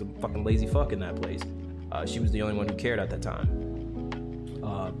 everybody's a fucking lazy fuck in that place. She was the only one who cared at that time.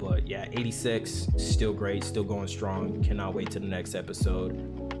 But yeah, 86, still great, still going strong. Cannot wait to the next episode.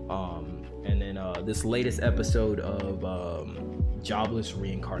 And then this latest episode of Jobless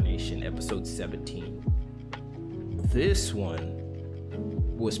Reincarnation, episode 17. This one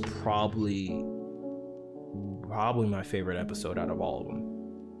was probably my favorite episode out of all of them.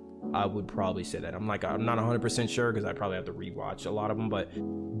 I would probably say that. I'm not 100% sure because I probably have to rewatch a lot of them, but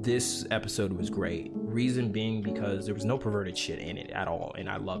this episode was great. Reason being because there was no perverted shit in it at all, and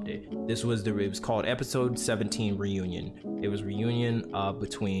I loved it. It was called episode 17 Reunion. It was reunion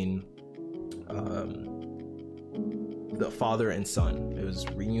between the father and son. It was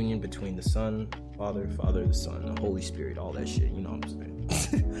reunion between the son, father, the son, the Holy Spirit, all that shit. You know what I'm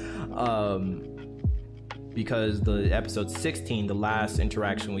saying? Because the episode 16, the last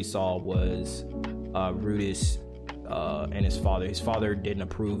interaction we saw was Rudis and his father. His father didn't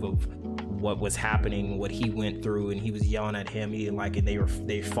approve of what was happening, what he went through, and he was yelling at him. He didn't like it.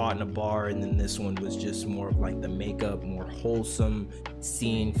 They fought in a bar, and then this one was just more of like the makeup, more wholesome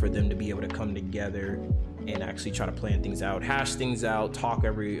scene for them to be able to come together and actually try to plan things out, hash things out, talk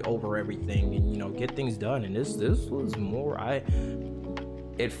over everything, and, you know, get things done. And this was more.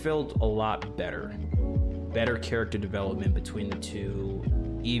 It felt a lot better character development between the two.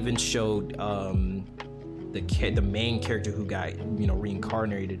 Even showed the main character who got, you know,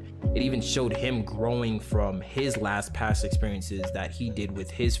 reincarnated. It even showed him growing from his past experiences that he did with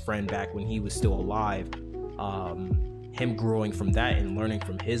his friend back when he was still alive. Him growing from that and learning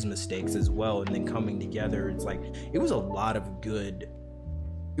from his mistakes as well, and then coming together. It's like, it was a lot of good.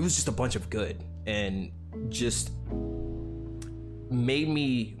 It was just a bunch of good, and just made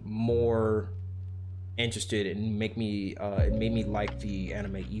me more interested and it made me like the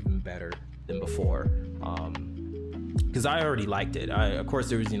anime even better than before, because I already liked it. Of course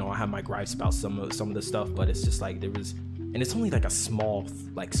there was, you know, I have my gripes about some of the stuff, but it's just like there was, and it's only like a small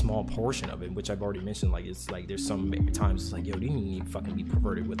portion of it, which I've already mentioned. Like, it's like there's some times it's like, yo, didn't even fucking be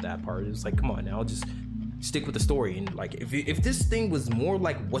perverted with that part. It's like, come on now, just stick with the story. And like, if this thing was more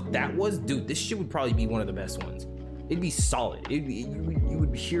like what that was, dude, this shit would probably be one of the best ones. It'd be solid. You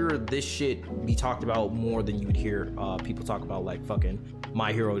would hear this shit be talked about more than you would hear people talk about like fucking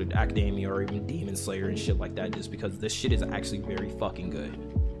My Hero Academia or even Demon Slayer and shit like that, just because this shit is actually very fucking good.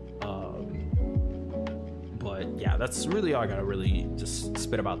 But yeah, that's really all I gotta really just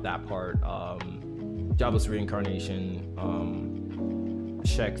spit about that part. Jobless Reincarnation,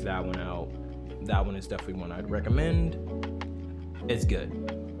 check that one out. That one is definitely one I'd recommend. It's good.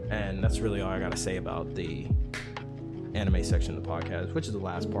 And that's really all I gotta say about the anime section of the podcast, which is the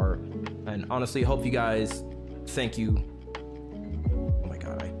last part. And honestly, hope you guys, thank you. Oh my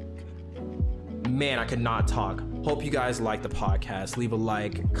god, I could not talk. Hope you guys like the podcast. Leave a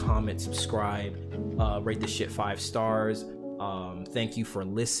like, comment, subscribe, rate this shit 5 stars. Thank you for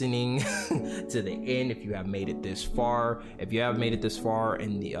listening to the end. If you have made it this far, in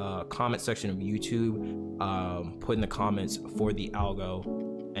the comment section of YouTube, put in the comments for the algo,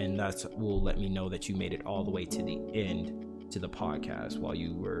 and that will let me know that you made it all the way to the end to the podcast, while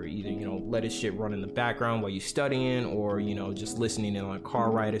you were either, you know, let this shit run in the background while you studying, or, you know, just listening in on a car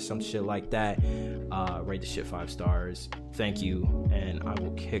ride or some shit like that. Rate the shit 5 stars. Thank you, and I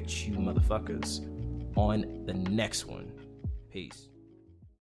will catch you motherfuckers on the next one. Peace.